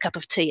drinking a cup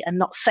of tea and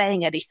not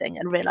saying anything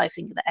and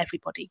realizing that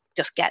everybody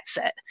just gets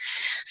it.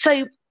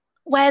 So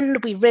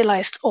when we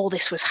realised all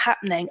this was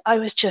happening, I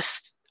was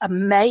just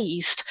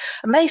amazed.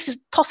 Amazed is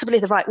possibly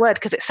the right word,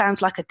 because it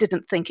sounds like I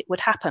didn't think it would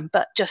happen,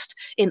 but just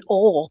in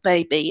awe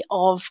maybe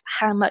of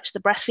how much the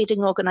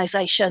breastfeeding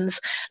organisations,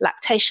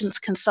 lactations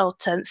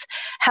consultants,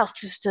 health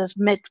sisters,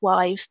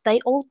 midwives, they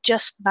all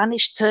just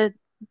managed to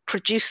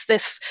produce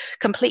this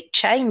complete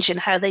change in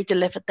how they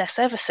delivered their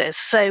services.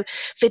 So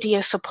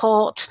video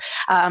support,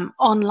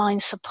 online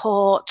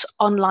support,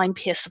 online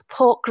peer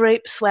support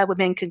groups where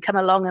women can come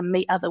along and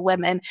meet other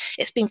women.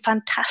 It's been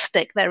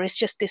fantastic. There is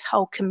just this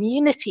whole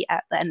community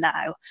out there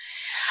now.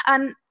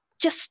 And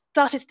just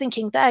started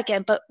thinking there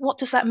again, but what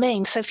does that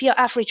mean? So for your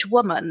average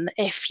woman,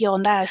 if you're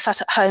now sat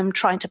at home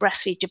trying to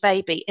breastfeed your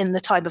baby in the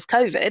time of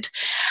COVID,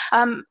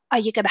 are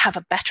you going to have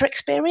a better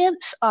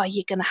experience? Are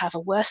you going to have a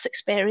worse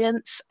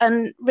experience?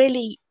 And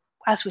really,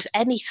 as with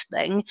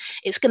anything,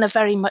 it's going to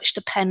very much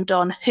depend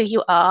on who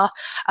you are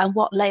and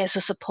what layers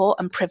of support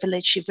and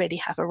privilege you really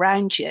have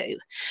around you.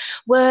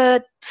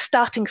 We're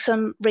starting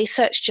some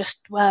research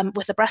just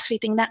with the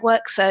breastfeeding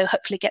network, so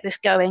hopefully get this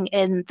going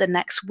in the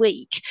next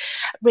week,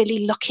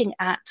 really looking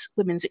at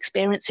women's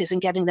experiences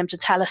and getting them to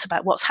tell us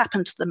about what's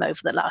happened to them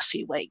over the last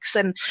few weeks.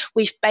 And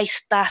we've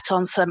based that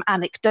on some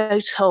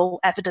anecdotal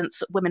evidence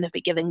that women have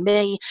been giving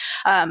me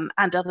and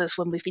others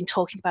when we've been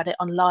talking about it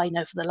online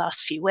over the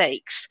last few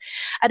weeks.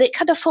 And it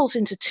kind of falls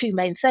into two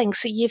main things.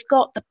 So you've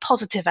got the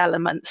positive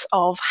elements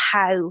of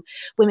how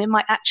women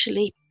might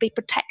actually be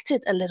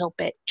protected a little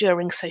bit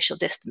during social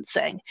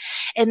distancing,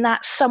 in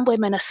that some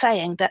women are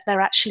saying that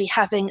they're actually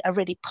having a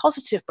really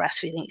positive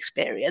breastfeeding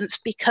experience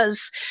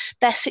because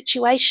their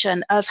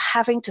situation of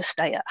having to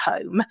stay at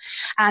home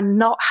and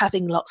not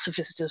having lots of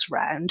visitors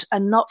around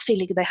and not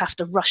feeling they have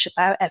to rush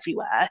about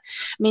everywhere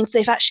means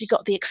they've actually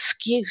got the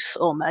excuse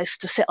almost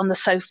to sit on the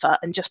sofa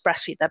and just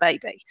breastfeed their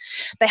baby.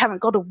 They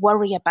haven't got to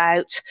worry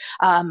about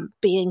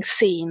being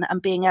seen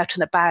and being out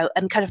and about,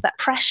 and kind of that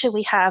pressure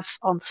we have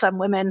on some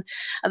women,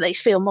 and they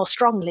feel more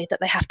strongly that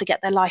they have to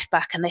get their life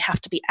back and they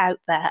have to be out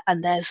there,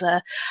 and there's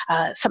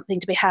something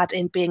to be had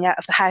in being out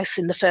of the house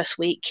in the first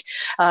week,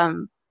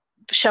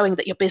 showing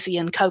that you're busy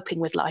and coping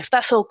with life.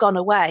 That's all gone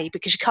away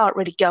because you can't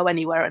really go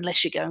anywhere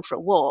unless you're going for a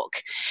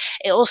walk.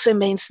 It also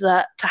means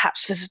that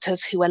perhaps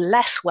visitors who are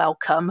less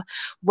welcome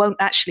won't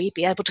actually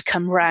be able to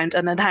come around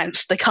and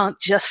announce. They can't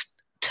just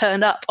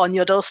turn up on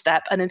your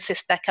doorstep and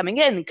insist they're coming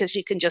in, because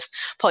you can just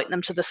point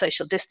them to the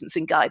social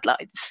distancing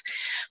guidelines.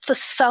 For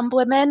some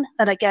women,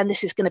 and again,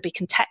 this is going to be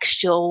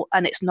contextual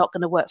and it's not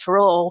going to work for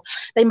all,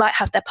 they might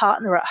have their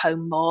partner at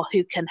home more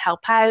who can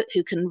help out,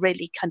 who can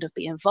really kind of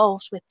be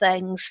involved with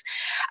things.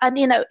 And,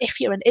 you know, if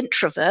you're an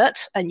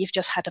introvert and you've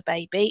just had a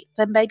baby,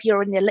 then maybe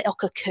you're in your little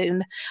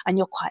cocoon and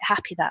you're quite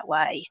happy that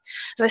way.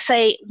 As I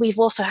say, we've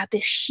also had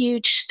this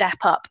huge step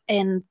up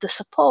in the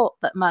support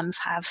that mums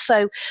have.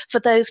 So for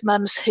those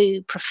mums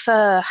who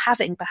prefer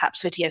having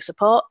perhaps video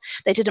support,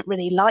 they didn't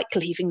really like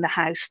leaving the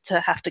house to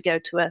have to go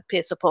to a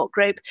peer support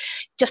group,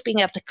 just being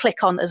able to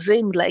click on a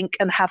Zoom link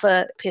and have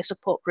a peer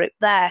support group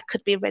there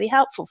could be really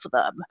helpful for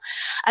them.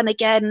 And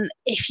again,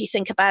 if you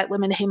think about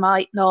women who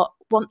might not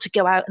want to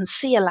go out and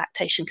see a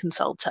lactation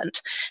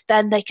consultant,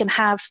 then they can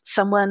have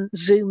someone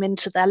Zoom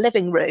into their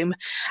living room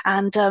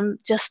and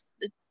just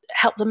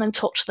help them and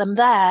talk to them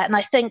there. And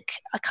I think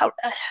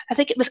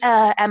it was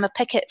Emma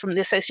Pickett from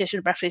the Association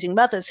of Breastfeeding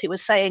Mothers who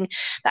was saying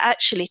that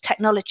actually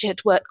technology had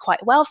worked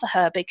quite well for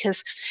her,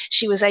 because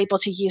she was able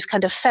to use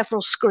kind of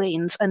several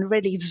screens and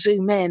really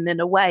zoom in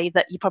a way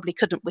that you probably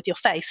couldn't with your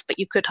face, but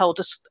you could hold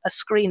a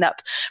screen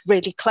up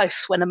really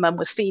close when a mum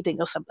was feeding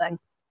or something.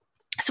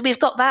 So we've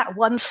got that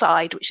one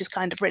side, which is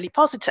kind of really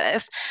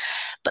positive,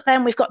 but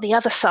then we've got the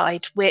other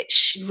side,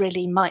 which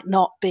really might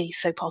not be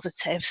so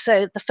positive.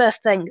 So the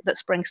first thing that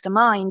springs to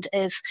mind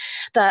is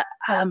that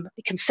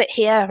we can sit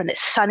here and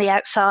it's sunny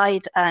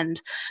outside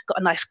and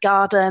got a nice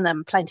garden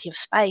and plenty of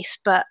space,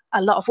 but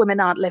a lot of women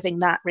aren't living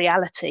that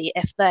reality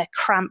if they're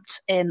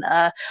cramped in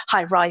a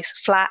high-rise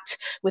flat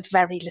with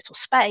very little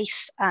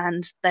space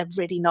and they're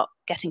really not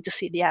getting to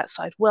see the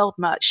outside world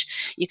much.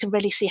 You can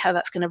really see how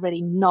that's going to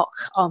really knock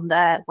on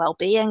their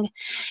well-being.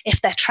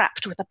 If they're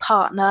trapped with a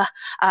partner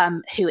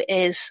who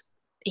is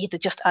either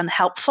just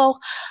unhelpful,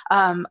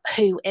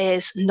 who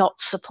is not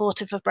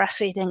supportive of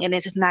breastfeeding and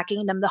is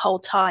nagging them the whole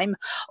time,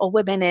 or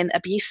women in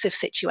abusive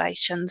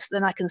situations,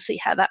 then I can see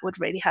how that would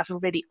really have a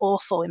really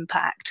awful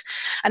impact.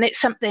 And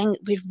it's something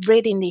we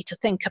really need to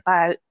think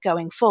about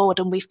going forward.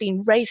 And we've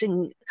been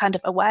raising kind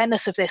of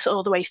awareness of this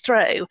all the way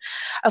through,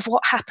 of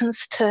what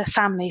happens to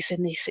families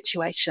in these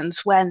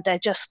situations when they're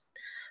just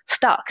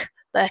stuck.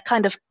 They're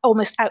kind of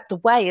almost out the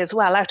way as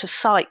well, out of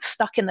sight,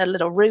 stuck in a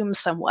little room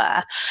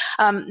somewhere,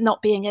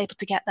 not being able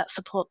to get that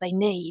support they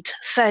need.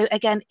 So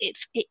again,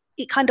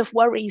 it kind of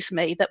worries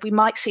me that we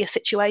might see a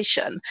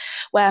situation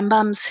where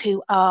mums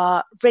who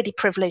are really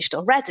privileged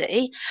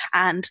already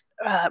and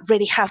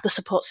really have the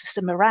support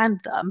system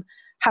around them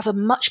have a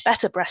much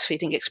better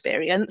breastfeeding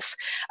experience,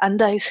 and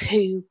those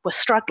who were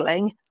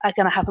struggling are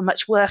going to have a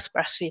much worse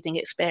breastfeeding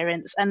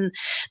experience. And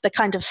the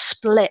kind of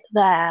split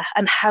there,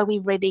 and how we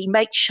really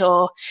make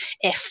sure,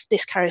 if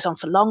this carries on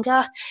for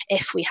longer,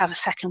 if we have a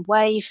second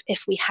wave,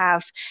 if we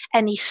have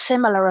any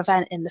similar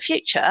event in the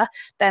future,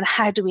 then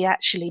how do we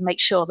actually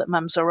make sure that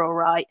mums are all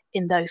right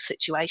in those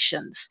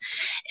situations?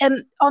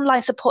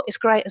 Online support is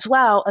great as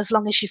well, as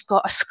long as you've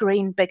got a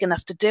screen big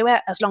enough to do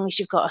it, as long as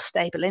you've got a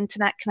stable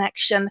internet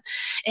connection.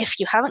 If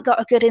you haven't got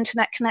a good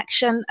internet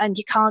connection and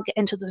you can't get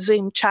into the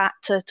Zoom chat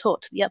to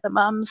talk to the other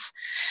mums,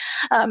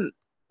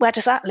 where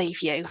does that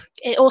leave you?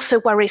 It also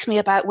worries me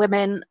about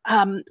women.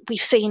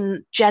 We've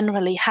seen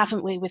generally,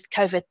 haven't we, with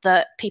COVID,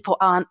 that people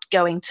aren't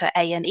going to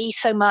A&E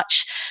so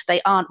much.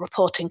 They aren't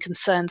reporting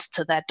concerns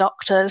to their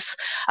doctors.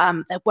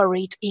 They're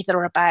worried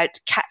either about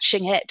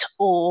catching it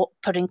or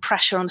putting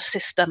pressure on the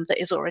system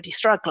that is already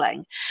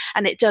struggling.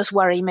 And it does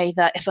worry me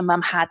that if a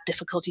mum had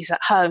difficulties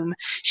at home,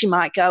 she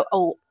might go,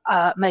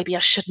 maybe I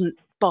shouldn't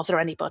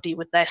bother anybody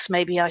with this.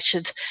 Maybe I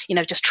should,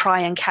 just try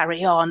and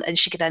carry on, and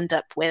she could end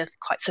up with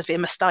quite severe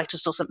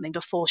mastitis or something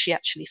before she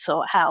actually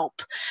sought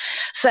help.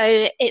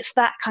 So it's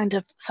that kind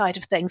of side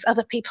of things.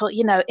 Other people,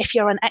 if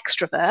you're an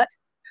extrovert,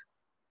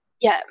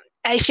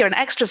 if you're an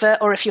extrovert,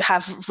 or if you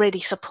have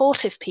really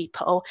supportive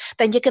people,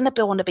 then you're going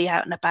to want to be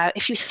out and about.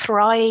 If you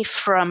thrive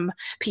from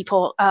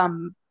people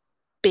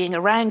being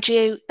around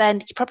you, then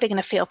you're probably going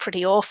to feel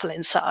pretty awful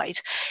inside.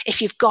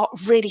 If you've got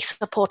really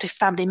supportive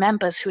family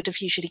members who would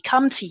have usually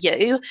come to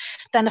you,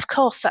 then of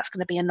course that's going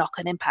to be a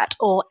knock-on impact.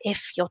 Or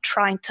if you're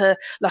trying to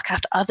look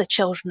after other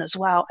children as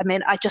well. I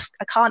mean, I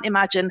can't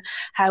imagine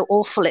how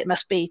awful it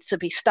must be to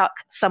be stuck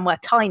somewhere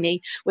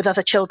tiny with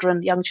other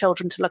children, young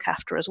children to look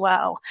after as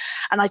well.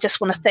 And I just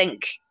want to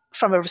think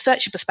from a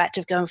researcher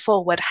perspective going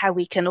forward, how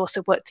we can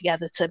also work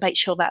together to make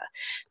sure that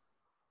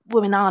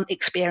women aren't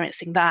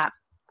experiencing that.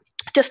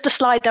 Just the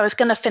slide I was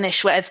going to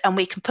finish with, and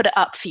we can put it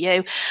up for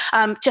you.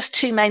 Just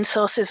two main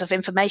sources of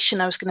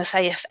information. I was going to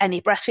say, if any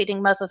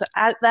breastfeeding mothers are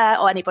out there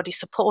or anybody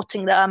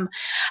supporting them,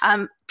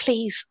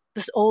 please,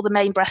 all the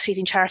main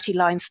breastfeeding charity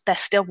lines, they're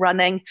still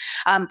running.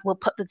 We'll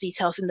put the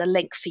details in the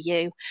link for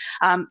you.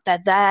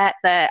 They're there,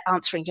 they're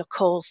answering your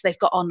calls. They've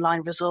got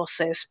online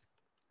resources.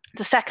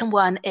 The second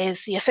one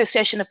is the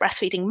Association of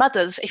Breastfeeding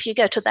Mothers. If you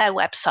go to their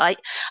website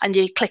and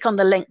you click on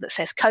the link that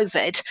says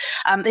COVID,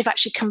 they've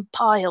actually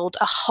compiled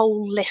a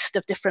whole list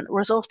of different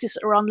resources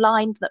that are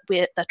online, that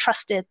they're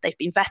trusted, they've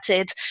been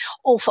vetted,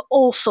 all for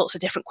all sorts of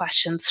different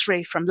questions,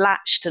 through from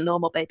latch to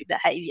normal baby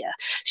behaviour.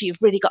 So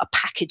you've really got a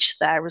package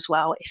there as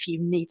well if you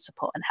need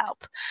support and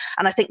help.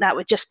 And I think that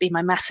would just be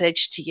my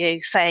message to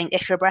you, saying,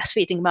 if you're a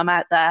breastfeeding mum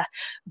out there,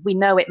 we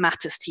know it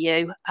matters to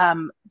you.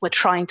 We're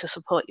trying to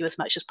support you as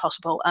much as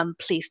possible.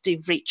 Please do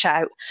reach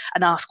out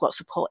and ask what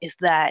support is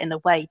there in a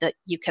way that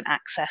you can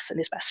access and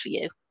is best for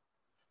you.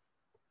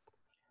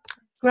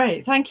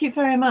 Great. Thank you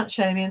very much,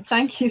 Amy, and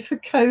thank you for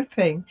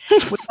coping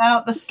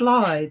without the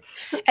slides.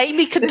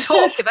 Amy can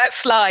talk without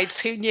slides.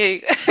 Who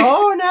knew?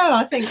 Oh, no,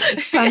 I think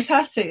it's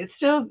fantastic.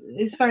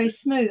 It's very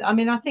smooth. I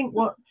mean, I think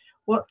what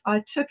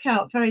I took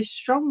out very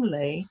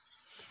strongly,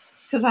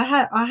 because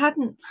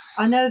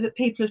I know that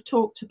people have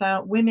talked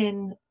about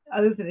women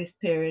over this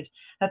period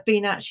have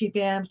been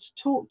able to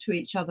talk to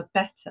each other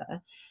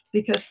better,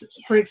 because,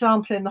 for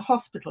example, in the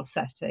hospital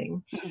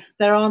setting,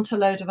 there aren't a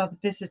load of other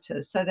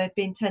visitors, so they've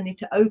been tending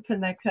to open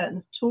their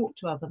curtains, talk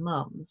to other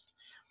mums,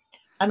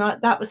 and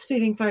that was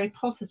feeling very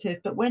positive.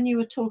 But when you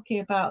were talking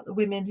about the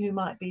women who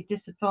might be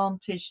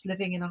disadvantaged,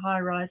 living in a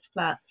high-rise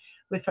flat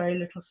with very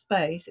little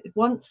space,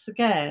 once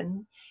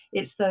again,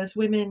 it's those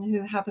women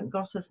who haven't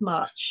got as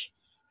much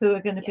who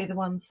are going to be the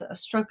ones that are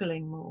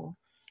struggling more.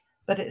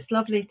 But it's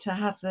lovely to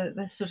have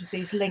the sort of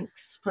these links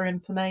for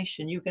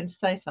information. You're going to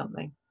say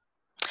something.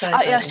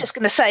 I was just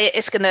going to say,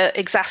 it's going to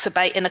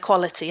exacerbate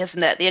inequality,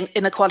 isn't it? The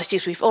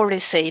inequalities we've already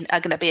seen are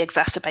going to be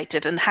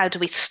exacerbated. And how do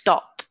we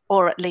stop,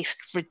 or at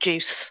least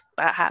reduce,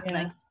 that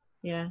happening?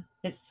 Yeah.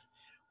 It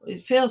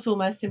feels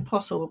almost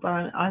impossible, but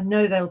I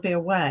know there'll be a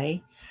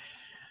way.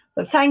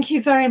 But thank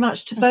you very much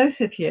to both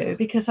of you,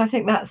 because I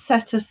think that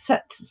set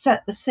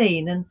the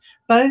scene, and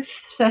both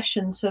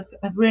sessions have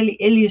really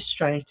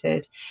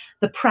illustrated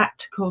the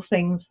practical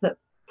things that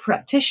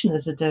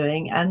practitioners are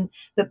doing, and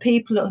the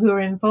people who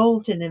are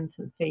involved in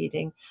infant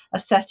feeding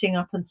are setting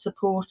up and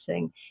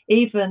supporting,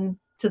 even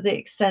to the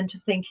extent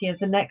of thinking of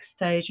the next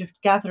stage of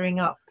gathering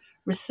up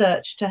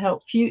research to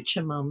help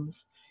future mums.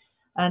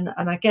 And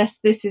I guess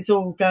this is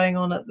all going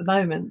on at the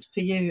moment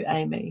for you,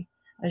 Amy,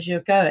 as you're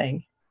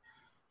going.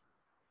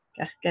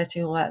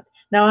 Getting all that.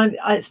 Now,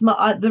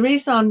 the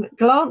reason I'm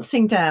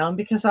glancing down,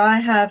 because I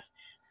have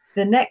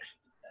the next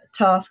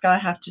task I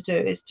have to do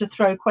is to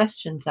throw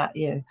questions at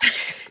you,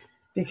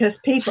 because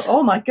people,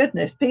 oh my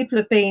goodness, people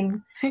have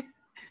been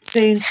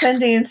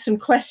sending in some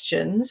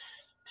questions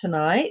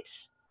tonight.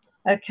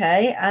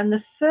 Okay, and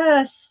the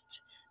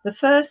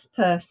first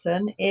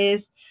person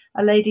is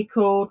a lady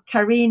called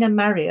Karina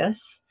Marius,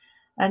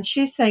 and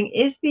she's saying,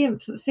 is the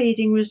infant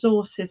feeding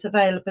resources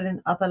available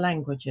in other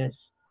languages?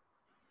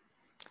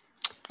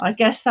 I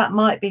guess that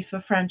might be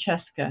for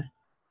Francesca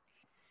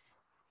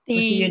with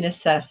the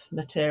UNICEF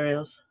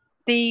materials.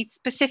 The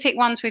specific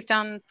ones we've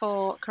done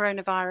for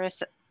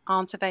coronavirus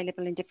aren't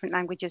available in different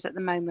languages at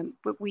the moment,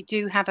 but we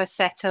do have a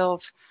set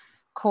of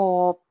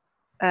core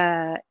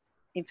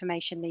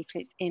information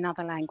leaflets in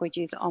other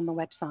languages on the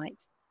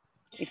website,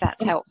 if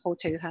that's helpful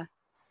to her.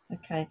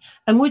 Okay.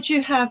 And would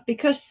you have,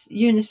 because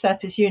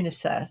UNICEF is UNICEF,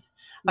 yes,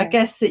 I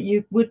guess that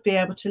you would be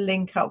able to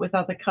link up with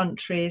other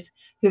countries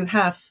who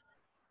have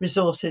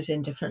resources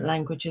in different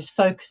languages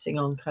focusing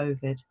on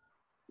COVID?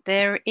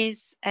 There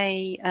is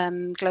a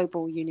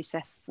global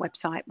UNICEF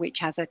website which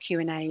has a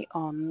Q&A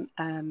on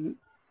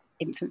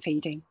infant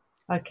feeding.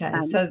 Okay,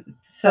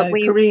 so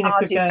Karina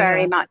ours could is go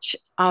very there. much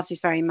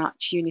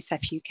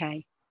UNICEF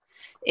UK.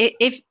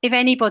 If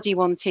anybody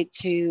wanted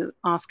to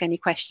ask any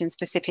questions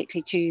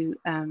specifically to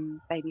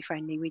Baby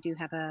Friendly, we do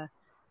have a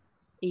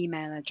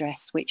email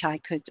address which I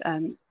could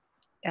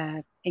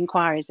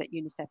inquiries at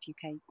UNICEF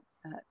UK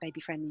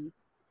Baby Friendly,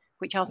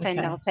 which I'll send.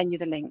 Okay. I'll send you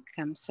the link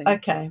soon.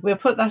 Okay, we'll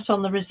put that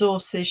on the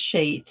resources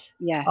sheet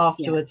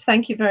afterwards. Yeah.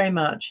 Thank you very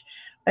much.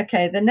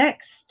 Okay, the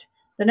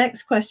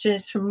next question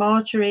is from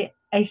Marjorie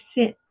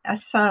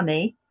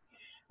Asani,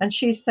 and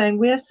she's saying,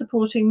 we're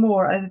supporting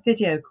more over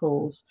video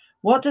calls.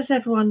 What does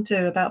everyone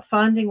do about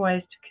finding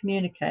ways to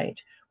communicate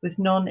with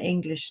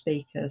non-English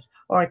speakers,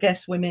 or I guess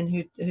women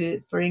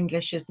who for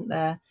English isn't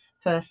their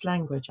first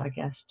language, I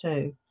guess,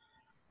 too?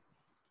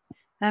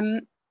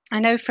 I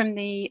know from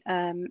the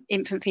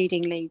infant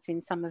feeding leads in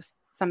some of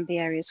the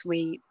areas,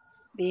 the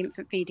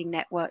infant feeding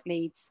network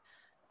leads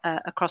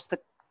across the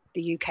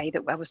UK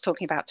that I was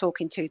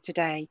talking to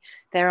today,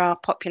 there are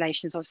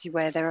populations obviously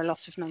where there are a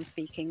lot of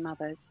non-speaking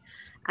mothers,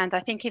 and I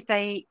think if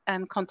they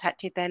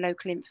contacted their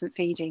local infant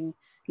feeding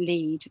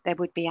lead, there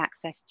would be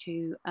access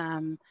to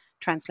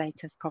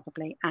translators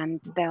probably,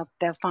 and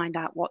they'll find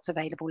out what's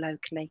available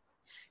locally.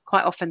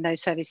 Quite often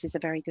those services are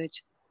very good,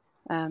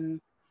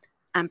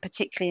 and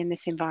particularly in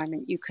this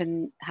environment you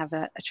can have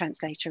a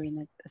translator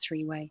in a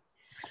three-way.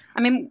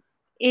 I mean,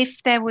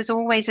 if there's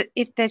always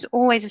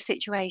a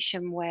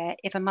situation where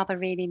if a mother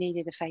really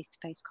needed a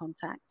face-to-face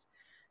contact,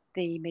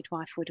 the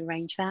midwife would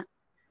arrange that.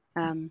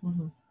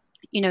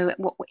 You know,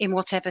 in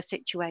whatever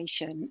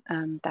situation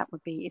that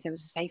would be, if there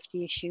was a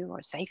safety issue or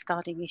a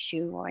safeguarding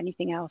issue or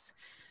anything else,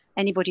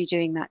 anybody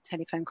doing that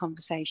telephone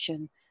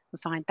conversation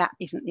would find that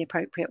isn't the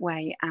appropriate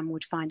way and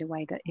would find a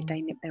way that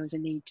if there was a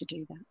need to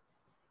do that.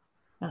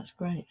 That's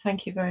great.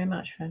 Thank you very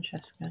much,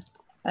 Francesca.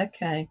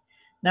 Okay.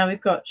 Now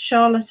we've got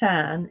Charlotte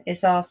Ann is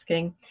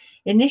asking,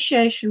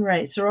 initiation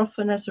rates are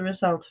often as a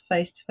result of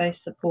face-to-face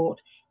support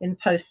in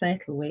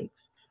postnatal weeks,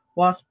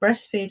 whilst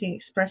breastfeeding,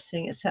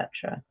 expressing,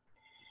 etc.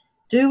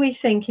 Do we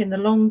think in the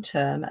long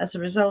term, as a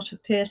result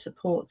of peer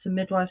supports and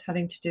midwives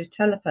having to do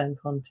telephone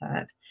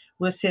contact,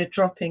 we'll see a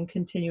drop in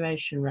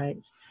continuation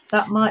rates?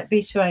 That might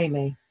be to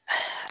Amy.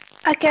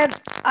 Again,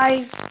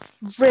 I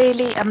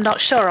really am not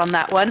sure on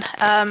that one.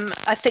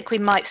 I think we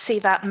might see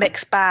that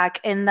mixed bag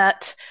in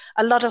that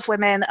a lot of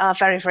women are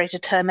very, very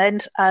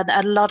determined, and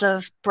a lot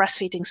of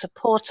breastfeeding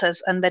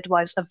supporters and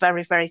midwives are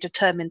very, very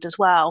determined as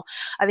well.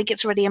 I think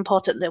it's really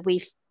important that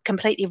we've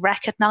completely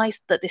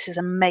recognised that this is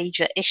a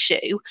major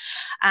issue,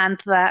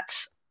 and that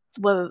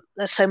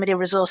so many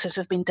resources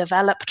have been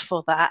developed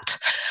for that.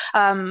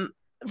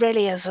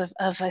 Really, as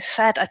I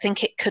said, I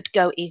think it could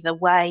go either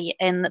way,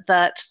 in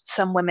that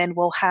some women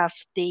will have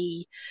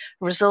the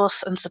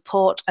resource and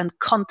support and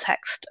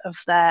context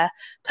of their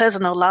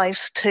personal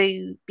lives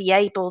to be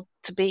able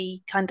to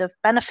be kind of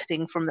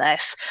benefiting from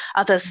this.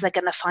 Others, they're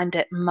going to find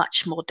it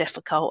much more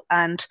difficult,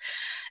 and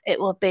it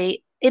will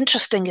be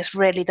interesting is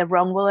really the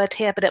wrong word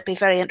here, but it'll be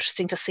very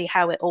interesting to see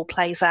how it all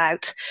plays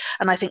out.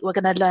 And I think we're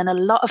going to learn a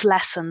lot of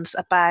lessons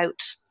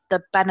about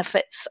the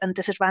benefits and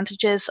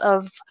disadvantages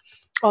of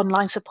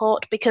online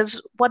support,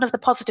 because one of the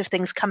positive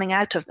things coming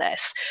out of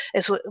this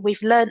is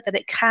we've learned that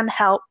it can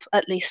help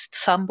at least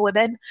some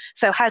women.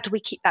 So how do we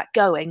keep that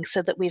going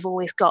so that we've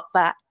always got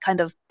that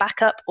kind of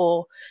backup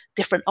or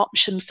different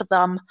option for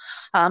them,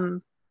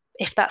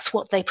 if that's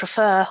what they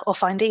prefer or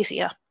find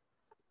easier?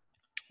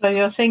 So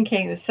you're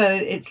thinking, so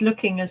it's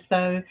looking as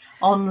though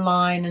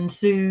online and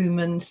Zoom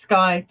and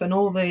Skype and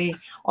all the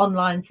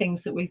online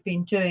things that we've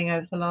been doing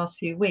over the last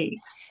few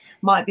weeks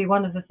might be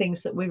one of the things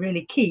that we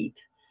really keep.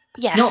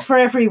 Yes. Not for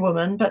every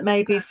woman, but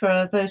maybe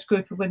for those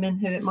group of women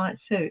who it might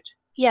suit.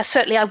 Yeah,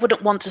 certainly I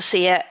wouldn't want to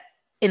see it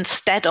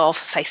instead of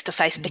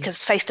face-to-face,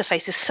 because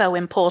face-to-face is so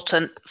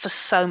important for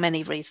so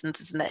many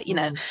reasons, isn't it? You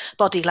know,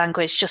 body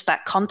language, just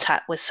that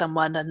contact with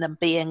someone and them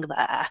being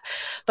there.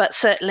 But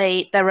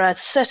certainly there are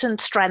certain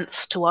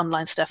strengths to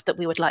online stuff that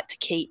we would like to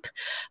keep.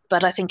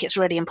 But I think it's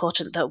really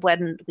important that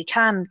when we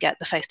can get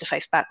the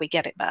face-to-face back, we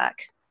get it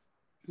back.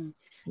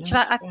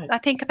 I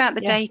think about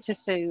the data,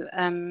 Sue.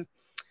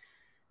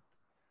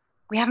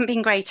 We haven't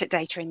been great at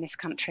data in this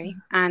country,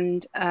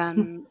 and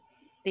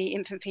the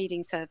infant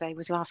feeding survey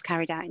was last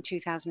carried out in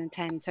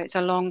 2010. So it's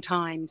a long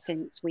time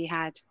since we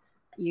had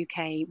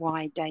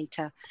UK-wide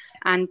data.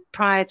 And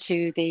prior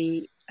to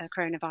the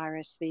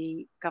coronavirus,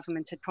 the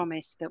government had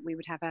promised that we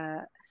would have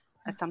a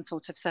some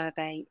sort of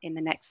survey in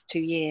the next 2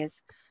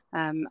 years,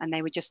 and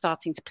they were just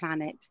starting to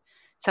plan it.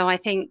 So I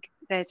think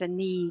there's a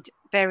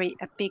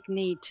big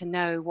need to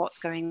know what's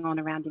going on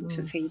around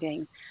infant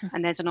feeding,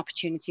 and there's an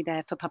opportunity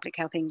there for Public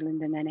Health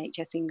England and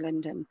NHS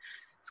England and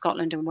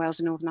Scotland and Wales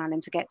and Northern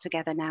Ireland to get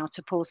together now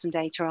to pull some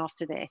data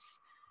after this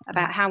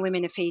about how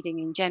women are feeding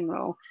in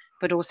general,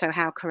 but also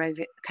how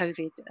COVID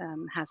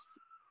has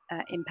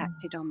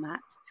impacted on that,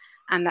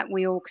 and that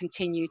we all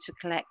continue to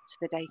collect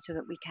the data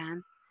that we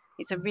can.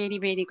 It's a really,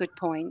 really good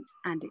point,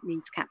 and it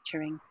needs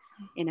capturing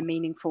in a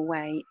meaningful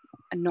way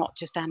and not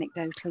just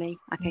anecdotally,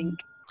 I think.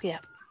 Yeah.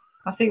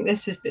 I think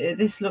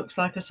this looks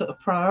like a sort of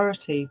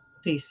priority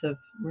piece of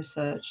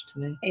research to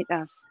me. It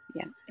does,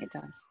 yeah, it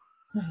does.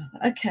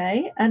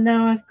 Okay, and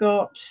now I've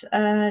got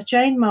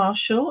Jane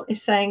Marshall is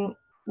saying,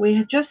 we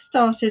have just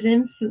started an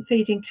infant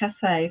feeding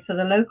cafe for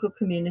the local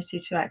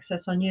community to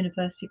access on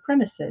university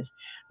premises,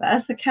 but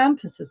as the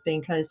campus has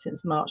been closed since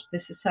March,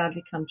 this has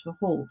sadly come to a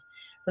halt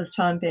for the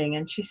time being.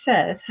 And she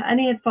says,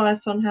 any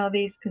advice on how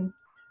these could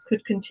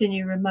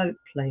continue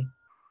remotely?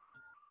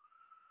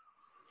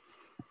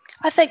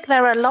 I think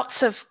there are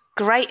lots of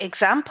great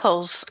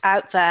examples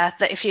out there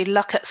that if you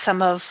look at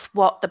some of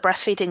what the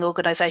breastfeeding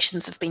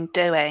organisations have been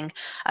doing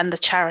and the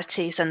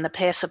charities and the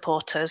peer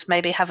supporters,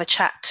 maybe have a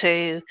chat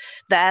to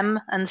them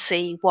and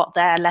see what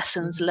their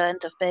lessons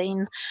learned have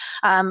been.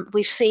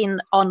 We've seen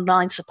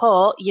online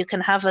support. You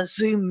can have a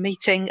Zoom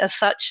meeting as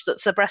such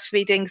that's a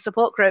breastfeeding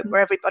support group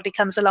where everybody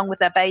comes along with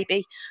their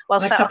baby while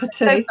sat on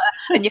the sofa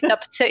and your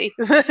cup of tea.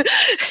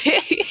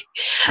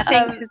 I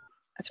think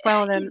as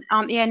well,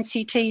 aren't the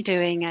NCT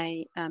doing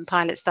a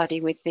pilot study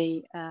with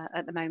the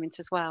at the moment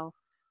as well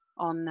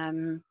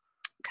on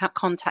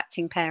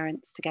contacting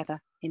parents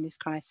together in this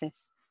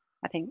crisis?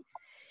 I think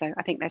so.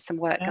 I think there's some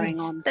work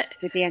going on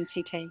with the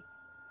NCT.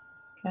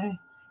 Okay,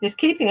 it's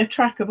keeping a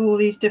track of all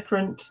these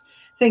different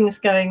things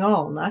going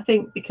on. I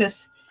think because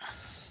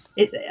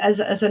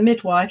as a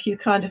midwife, you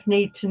kind of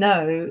need to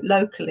know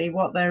locally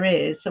what there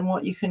is and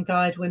what you can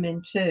guide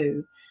women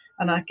to.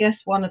 And I guess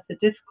one of the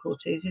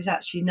difficulties is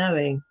actually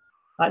knowing,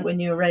 like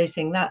when you're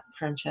raising that,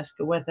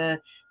 Francesca,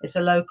 whether it's a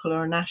local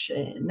or a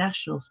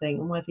national thing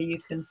and whether you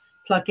can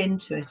plug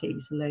into it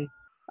easily.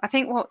 I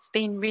think what's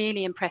been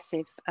really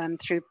impressive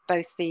through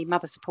both the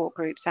mother support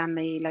groups and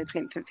the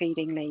local infant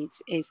feeding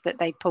leads is that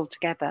they pulled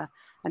together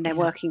and they're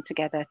working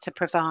together to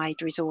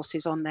provide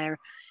resources on there.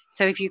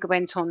 So if you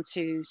went on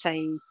to,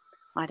 say,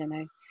 I don't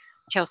know,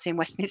 Chelsea and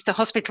Westminster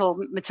Hospital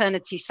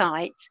maternity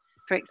site,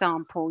 for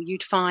example,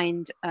 you'd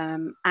find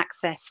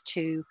access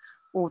to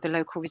all the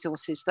local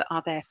resources that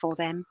are there for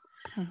them.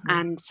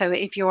 And so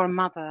if you're a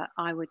mother,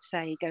 I would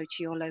say go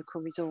to your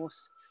local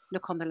resource,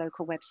 look on the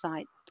local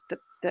website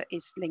that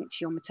is linked to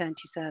your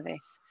maternity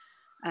service.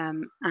 I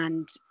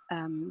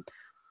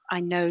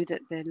know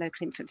that the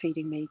local infant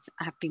feeding leads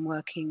have been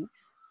working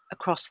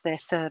across their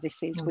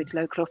services with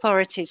local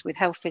authorities, with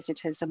health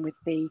visitors and with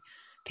the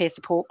peer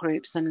support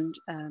groups and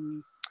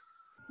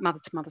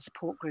mother-to-mother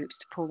support groups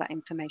to pull that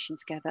information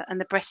together.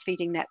 And the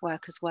breastfeeding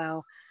network as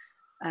well,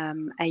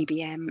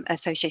 ABM,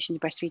 Association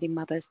of Breastfeeding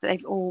Mothers,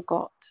 they've all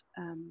got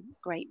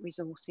great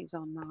resources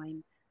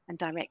online and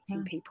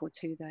directing people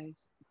to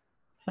those.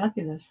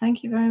 Fabulous,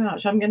 thank you very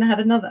much. I'm going to have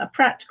a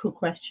practical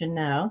question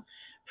now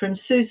from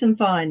Susan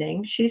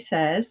Vining. She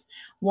says,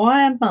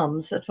 why are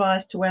mums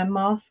advised to wear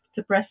masks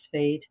to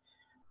breastfeed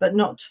but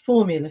not to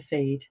formula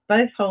feed?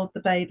 Both hold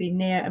the baby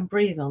near and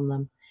breathe on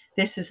them.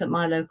 This is at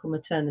my local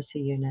maternity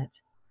unit.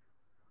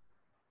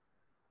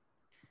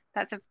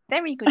 That's a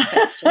very good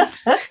question.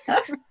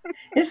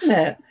 Isn't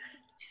it?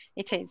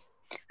 It is.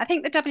 I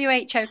think the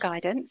WHO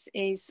guidance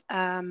is,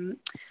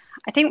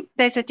 I think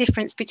there's a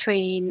difference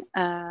between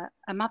a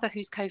mother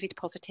who's COVID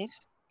positive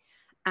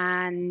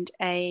and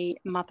a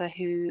mother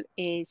who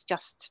is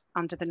just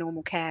under the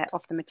normal care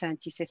of the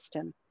maternity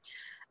system.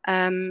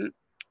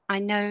 I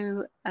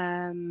know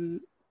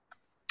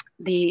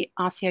the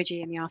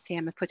RCOG and the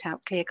RCM have put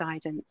out clear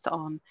guidance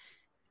on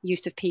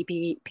use of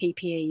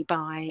PPE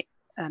by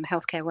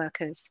healthcare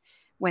workers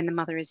when the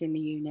mother is in the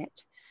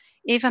unit.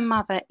 If a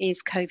mother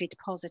is COVID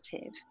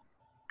positive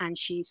and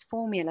she's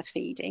formula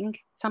feeding,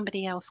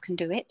 somebody else can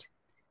do it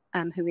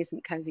who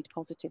isn't COVID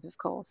positive, of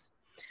course.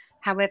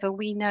 However,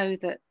 we know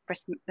that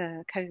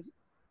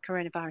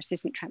coronavirus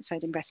isn't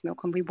transferred in breast milk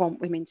and we want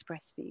women to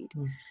breastfeed.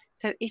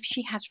 So if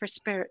she has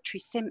respiratory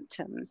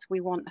symptoms, we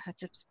want her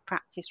to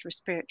practice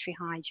respiratory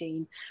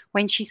hygiene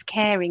when she's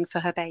caring for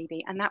her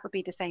baby. And that would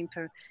be the same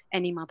for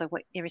any mother,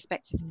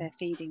 irrespective of their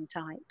feeding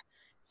type.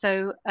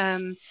 So,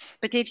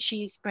 but if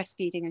she's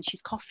breastfeeding and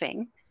she's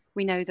coughing,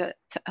 we know that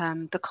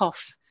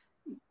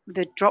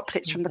the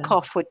droplets from the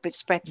cough would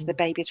spread to the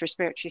baby's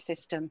respiratory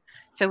system.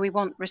 So we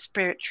want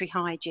respiratory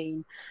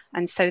hygiene.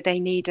 And so they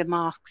need a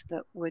mask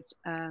that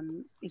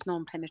is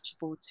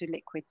non-penetrable to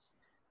liquids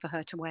for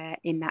her to wear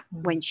in that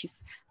when she's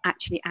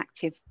actually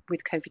active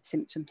with COVID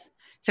symptoms.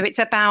 So it's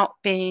about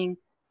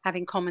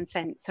having common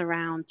sense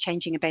around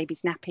changing a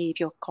baby's nappy if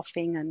you're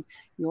coughing and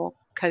you're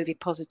COVID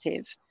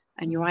positive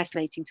and you're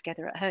isolating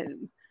together at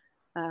home,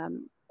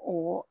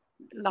 or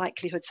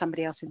likelihood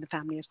somebody else in the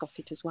family has got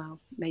it as well,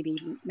 maybe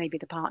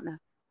the partner.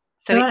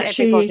 So it's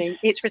everybody.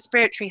 It's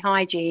respiratory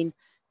hygiene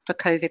for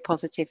COVID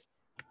positive,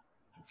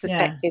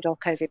 suspected or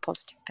COVID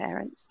positive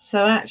parents.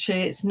 So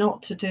actually it's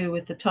not to do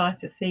with the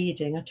type of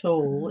feeding at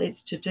all. It's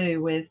to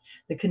do with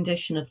the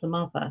condition of the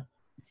mother.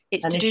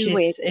 It's to do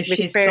with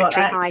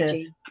respiratory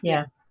hygiene.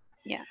 Yeah.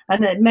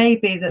 And it may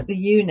be that the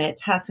unit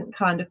hasn't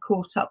kind of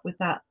caught up with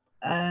that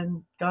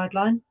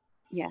guideline.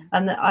 Yeah.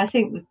 And I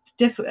think the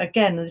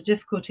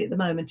difficulty at the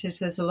moment is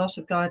there's a lot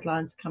of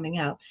guidelines coming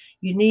out.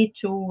 You need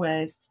to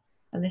always,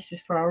 and this is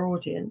for our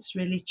audience,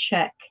 really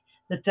check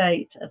the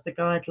date of the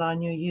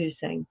guideline you're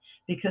using,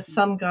 because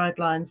some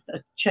guidelines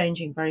are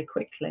changing very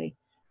quickly.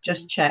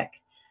 Just check.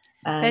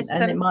 And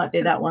it might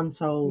be that one's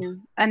old. Yeah.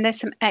 And there's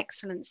some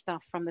excellent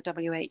stuff from the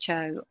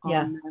WHO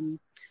on,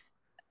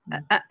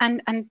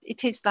 and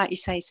it is, like you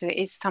say, so it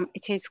is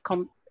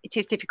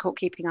difficult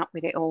keeping up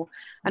with it all.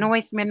 And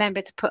always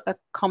remember to put a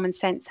common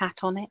sense hat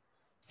on it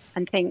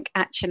and think,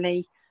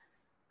 actually,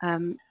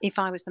 if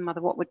I was the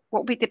mother, what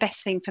would be the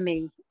best thing for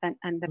me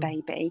and the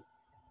baby?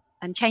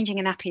 And changing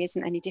a nappy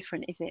isn't any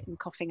different, is it? And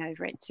coughing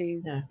over it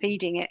to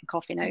feeding it and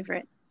coughing over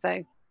it.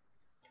 So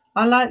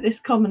I like this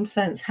common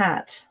sense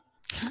hat.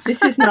 This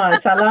is nice.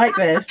 I like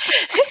this.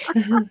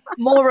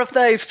 More of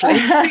those,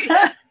 please.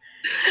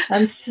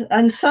 And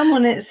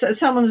someone has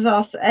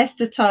asked,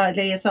 Esther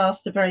Tiley has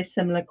asked a very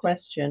similar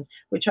question,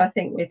 which I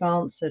think we've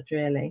answered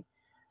really.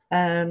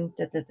 There's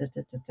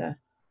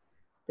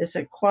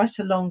quite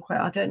a long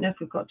question. I don't know if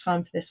we've got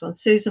time for this one.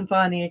 Susan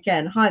Vining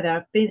again. Hi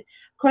there.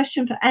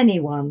 Question for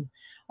anyone.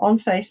 On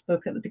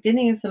Facebook at the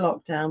beginning of the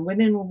lockdown,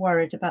 women were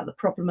worried about the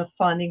problem of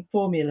finding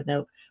formula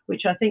milk,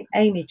 which I think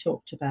Amy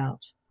talked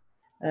about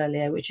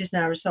earlier, which is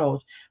now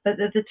resolved. But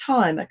at the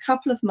time, a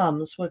couple of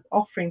mums were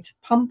offering to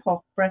pump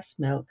off breast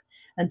milk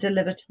and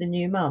deliver to the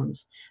new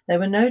mums. There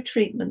were no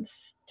treatments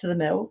to the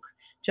milk,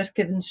 just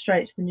given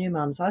straight to the new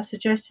mums. I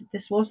suggested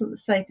this wasn't the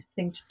safest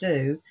thing to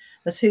do,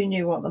 as who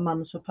knew what the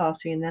mums were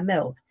passing in their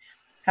milk.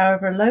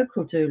 However, a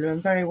local doula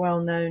and very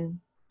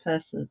well-known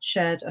person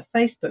shared a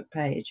Facebook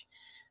page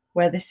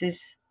where this is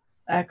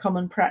a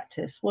common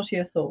practice. What are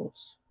your thoughts?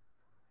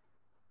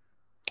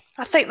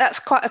 I think that's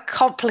quite a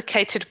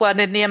complicated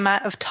one in the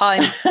amount of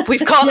time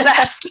we've got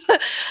left.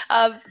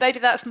 Maybe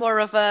that's more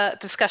of a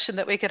discussion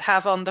that we could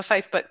have on the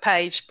Facebook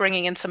page,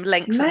 bringing in some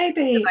links.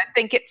 Maybe. I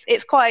think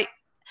it's quite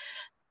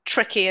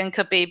tricky and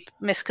could be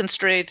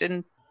misconstrued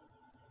in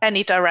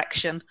any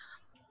direction.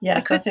 Yeah,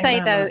 I could say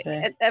though,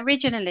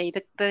 originally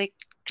the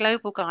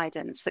global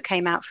guidance that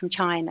came out from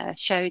China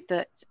showed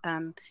that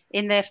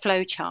in their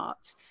flow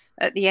charts,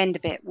 at the end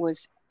of it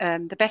was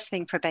the best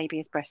thing for a baby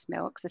is breast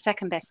milk. The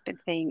second best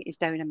thing is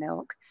donor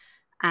milk.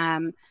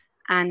 And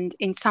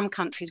in some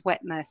countries,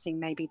 wet nursing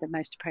may be the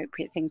most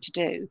appropriate thing to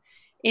do.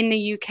 In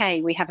the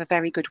UK, we have a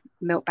very good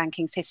milk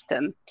banking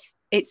system.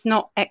 It's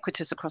not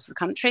equitous across the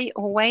country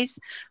always,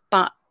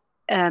 but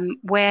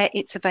where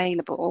it's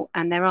available,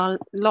 and there are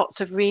lots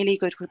of really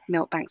good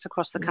milk banks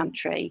across the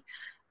country,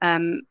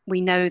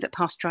 we know that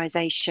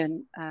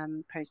pasteurisation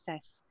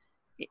process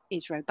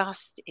is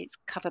robust, it's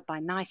covered by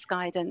NICE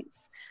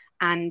guidance,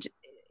 and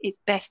it's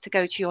best to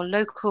go to your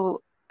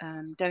local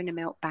donor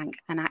milk bank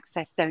and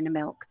access donor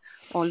milk,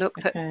 or look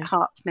at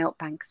Heart's Milk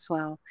Bank as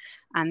well.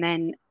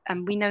 And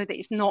we know that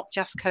it's not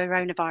just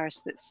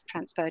coronavirus that's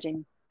transferred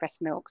in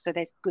breast milk, so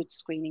there's good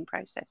screening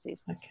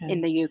processes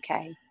in the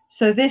UK.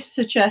 So this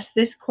suggests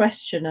this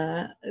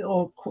questioner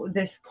was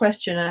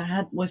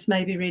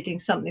maybe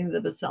reading something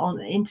that was on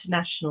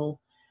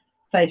international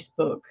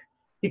Facebook,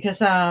 because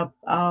our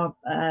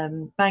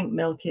bank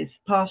milk is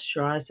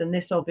pasteurised, and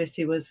this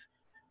obviously was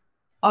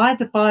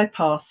either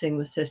bypassing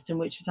the system,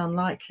 which is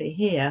unlikely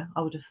here,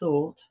 I would have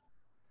thought,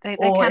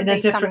 or in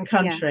a different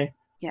country.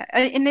 Yeah,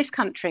 in this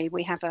country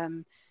we have a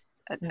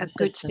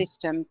good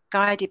system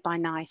guided by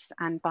NICE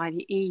and by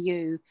the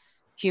EU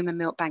Human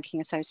Milk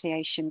Banking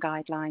Association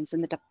guidelines,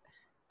 and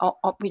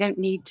we don't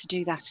need to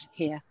do that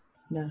here.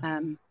 No.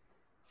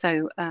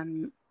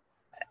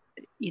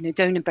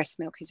 Donor breast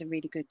milk is a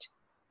really good.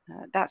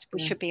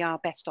 Should be our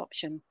best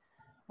option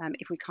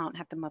if we can't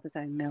have the mother's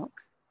own milk.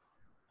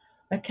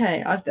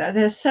 Okay,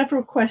 there's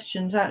several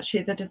questions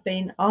actually that have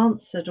been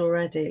answered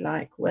already,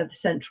 like where the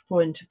central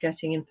point of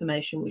getting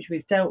information, which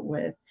we've dealt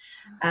with.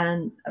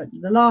 And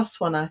the last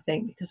one, I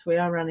think, because we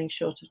are running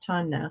short of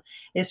time now,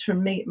 is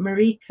from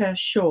Marika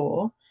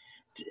Shaw,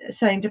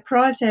 saying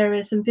deprived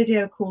areas and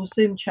video calls,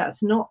 Zoom chats,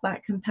 not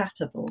that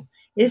compatible.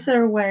 Is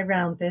there a way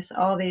around this?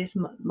 Are these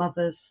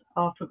mothers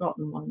our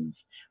forgotten ones?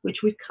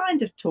 Which we've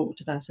kind of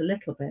talked about a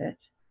little bit.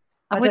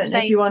 I don't know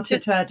if you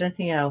wanted to add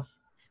anything else.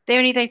 The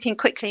only thing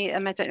quickly, I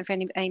don't know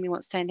if Amy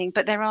wants to say anything,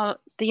 but the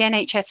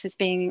NHS is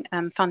being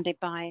funded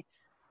by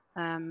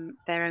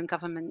their own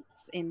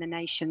governments in the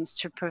nations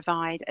to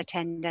provide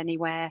Attend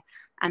Anywhere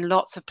and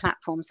lots of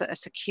platforms that are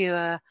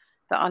secure,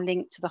 that are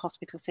linked to the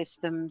hospital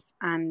systems.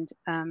 And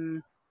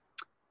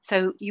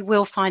so you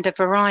will find a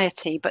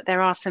variety, but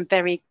there are some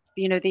very,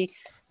 the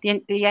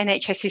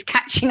NHS is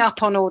catching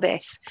up on all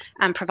this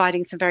and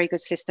providing some very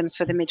good systems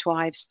for the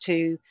midwives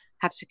to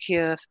have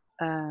secure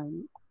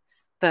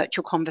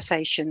virtual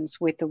conversations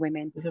with the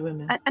women.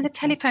 And a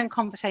telephone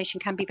conversation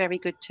can be very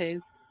good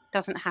too.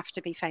 Doesn't have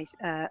to be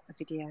a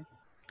video.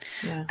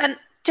 Yeah. And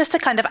just to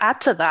kind of add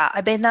to that,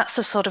 I mean, that's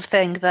the sort of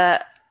thing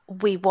that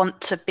we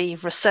want to be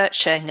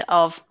researching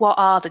of what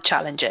are the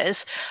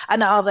challenges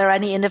and are there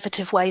any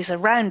innovative ways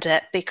around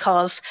it?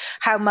 Because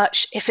how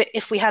much,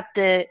 if we had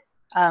the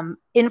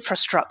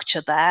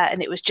infrastructure there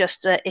and it was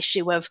just an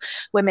issue of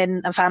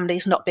women and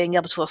families not being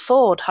able to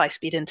afford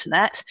high-speed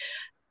internet,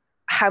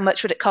 how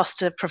much would it cost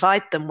to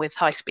provide them with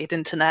high-speed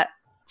internet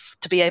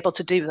to be able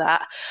to do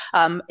that?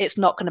 It's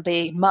not going to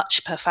be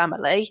much per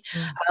family,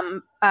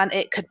 and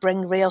it could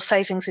bring real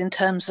savings in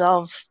terms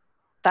of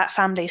that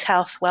family's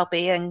health,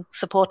 well-being,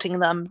 supporting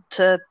them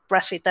to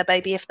breastfeed their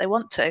baby if they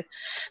want to.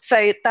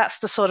 So that's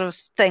the sort of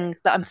thing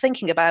that I'm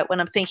thinking about when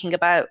I'm thinking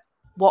about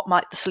what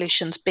might the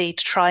solutions be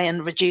to try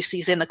and reduce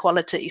these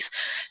inequalities.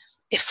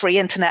 If free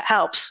internet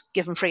helps,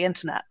 give them free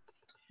internet.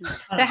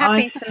 There have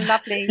been some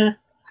lovely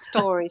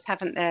stories,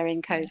 haven't there,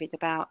 in COVID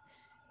about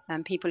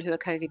people who are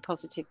COVID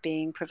positive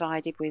being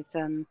provided with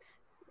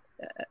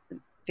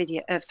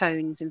video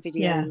phones and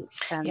video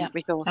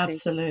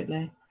resources.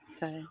 Absolutely.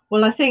 So.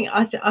 Well, I think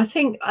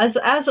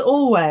as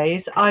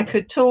always, I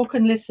could talk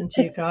and listen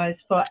to you guys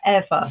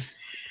forever,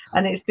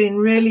 and it's been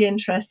really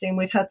interesting.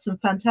 We've had some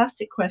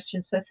fantastic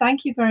questions, so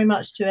thank you very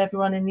much to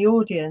everyone in the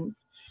audience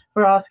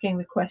for asking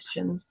the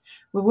questions.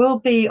 We will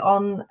be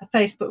on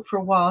Facebook for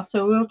a while,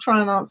 so we'll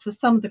try and answer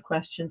some of the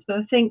questions. But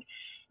I think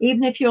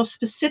even if your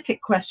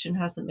specific question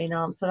hasn't been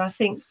answered, I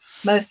think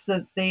most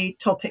of the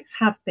topics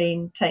have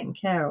been taken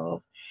care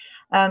of.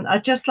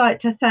 I'd just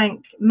like to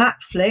thank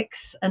Matflix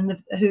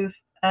who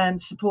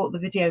support the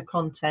video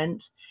content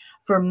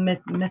from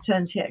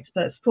Maternity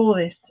Experts for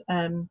this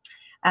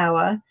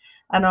hour,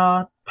 and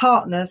our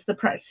partners, the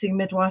Practicing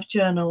Midwife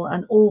Journal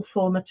and All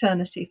for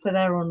Maternity, for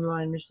their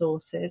online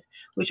resources,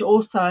 which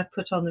also I've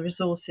put on the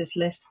resources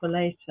list for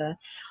later.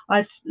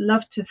 I'd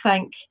love to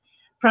thank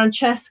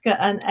Francesca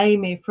and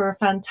Amy for a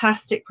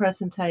fantastic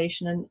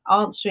presentation and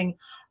answering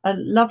a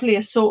lovely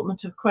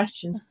assortment of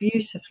questions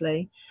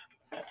beautifully,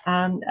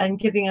 and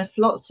giving us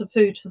lots of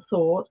food for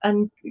thought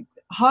and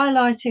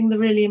highlighting the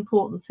really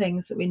important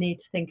things that we need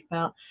to think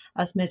about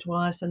as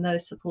midwives and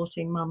those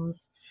supporting mums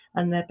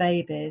and their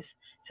babies.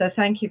 So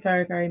thank you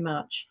very, very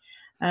much.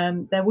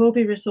 There will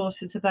be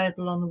resources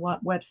available on the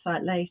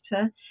website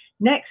later.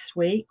 Next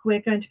week,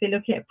 we're going to be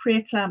looking at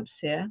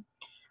preeclampsia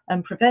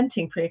and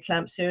preventing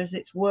preeclampsia as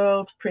it's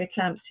World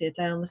Preeclampsia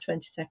Day on the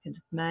 22nd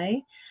of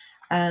May.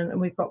 And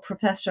we've got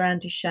Professor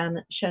Andy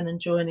Shannon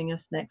joining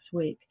us next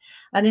week.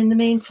 And in the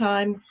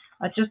meantime,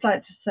 I'd just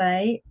like to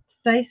say,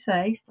 stay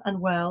safe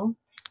and well,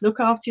 look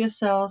after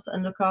yourselves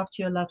and look after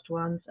your loved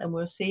ones, and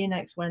we'll see you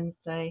next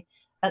Wednesday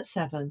at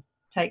 7.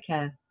 Take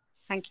care.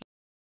 Thank you.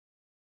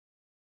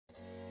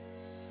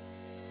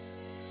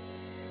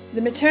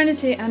 The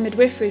Maternity and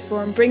Midwifery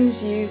Forum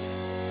brings you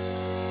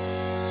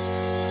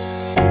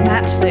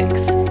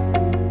Matflix,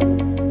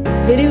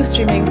 video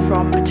streaming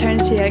from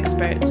maternity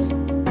experts.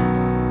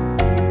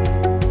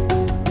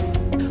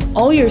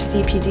 All your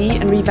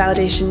CPD and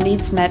revalidation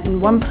needs met in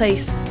one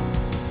place.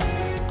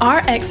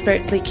 Our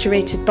expertly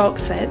curated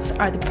box sets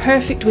are the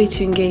perfect way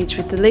to engage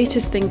with the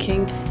latest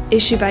thinking,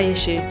 issue by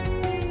issue.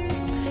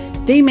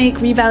 They make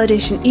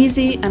revalidation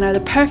easy and are the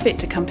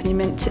perfect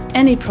accompaniment to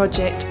any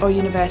project or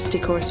university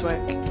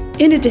coursework.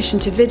 In addition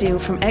to video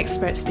from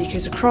expert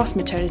speakers across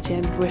maternity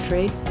and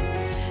midwifery,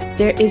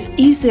 there is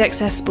easily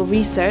accessible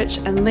research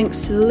and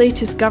links to the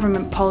latest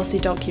government policy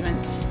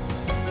documents.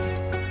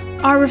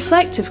 Our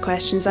reflective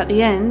questions at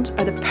the end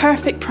are the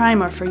perfect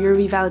primer for your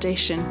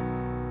revalidation.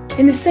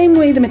 In the same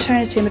way the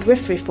Maternity and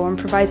Midwifery Forum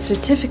provides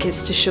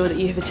certificates to show that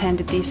you have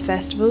attended these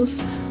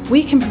festivals,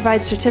 we can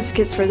provide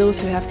certificates for those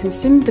who have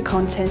consumed the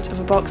content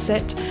of a box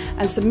set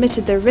and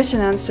submitted their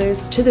written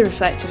answers to the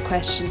reflective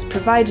questions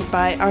provided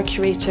by our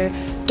curator,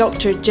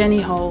 Dr.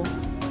 Jenny Hall.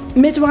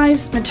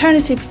 Midwives,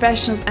 maternity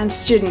professionals and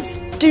students,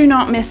 do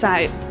not miss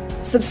out.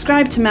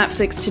 Subscribe to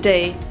Matflix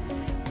today.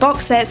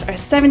 Box sets are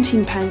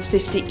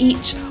 £17.50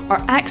 each,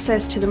 or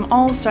access to them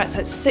all starts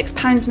at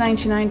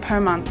 £6.99 per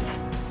month.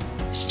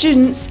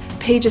 Students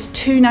pay just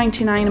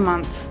 £2.99 a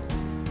month.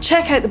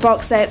 Check out the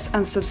box sets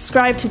and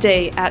subscribe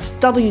today at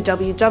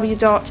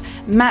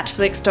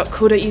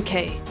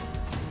www.matflix.co.uk.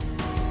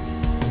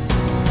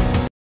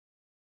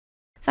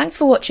 Thanks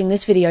for watching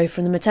this video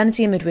from the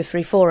Maternity and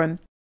Midwifery Forum.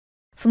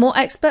 For more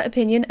expert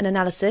opinion and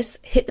analysis,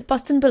 hit the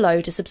button below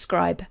to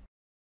subscribe.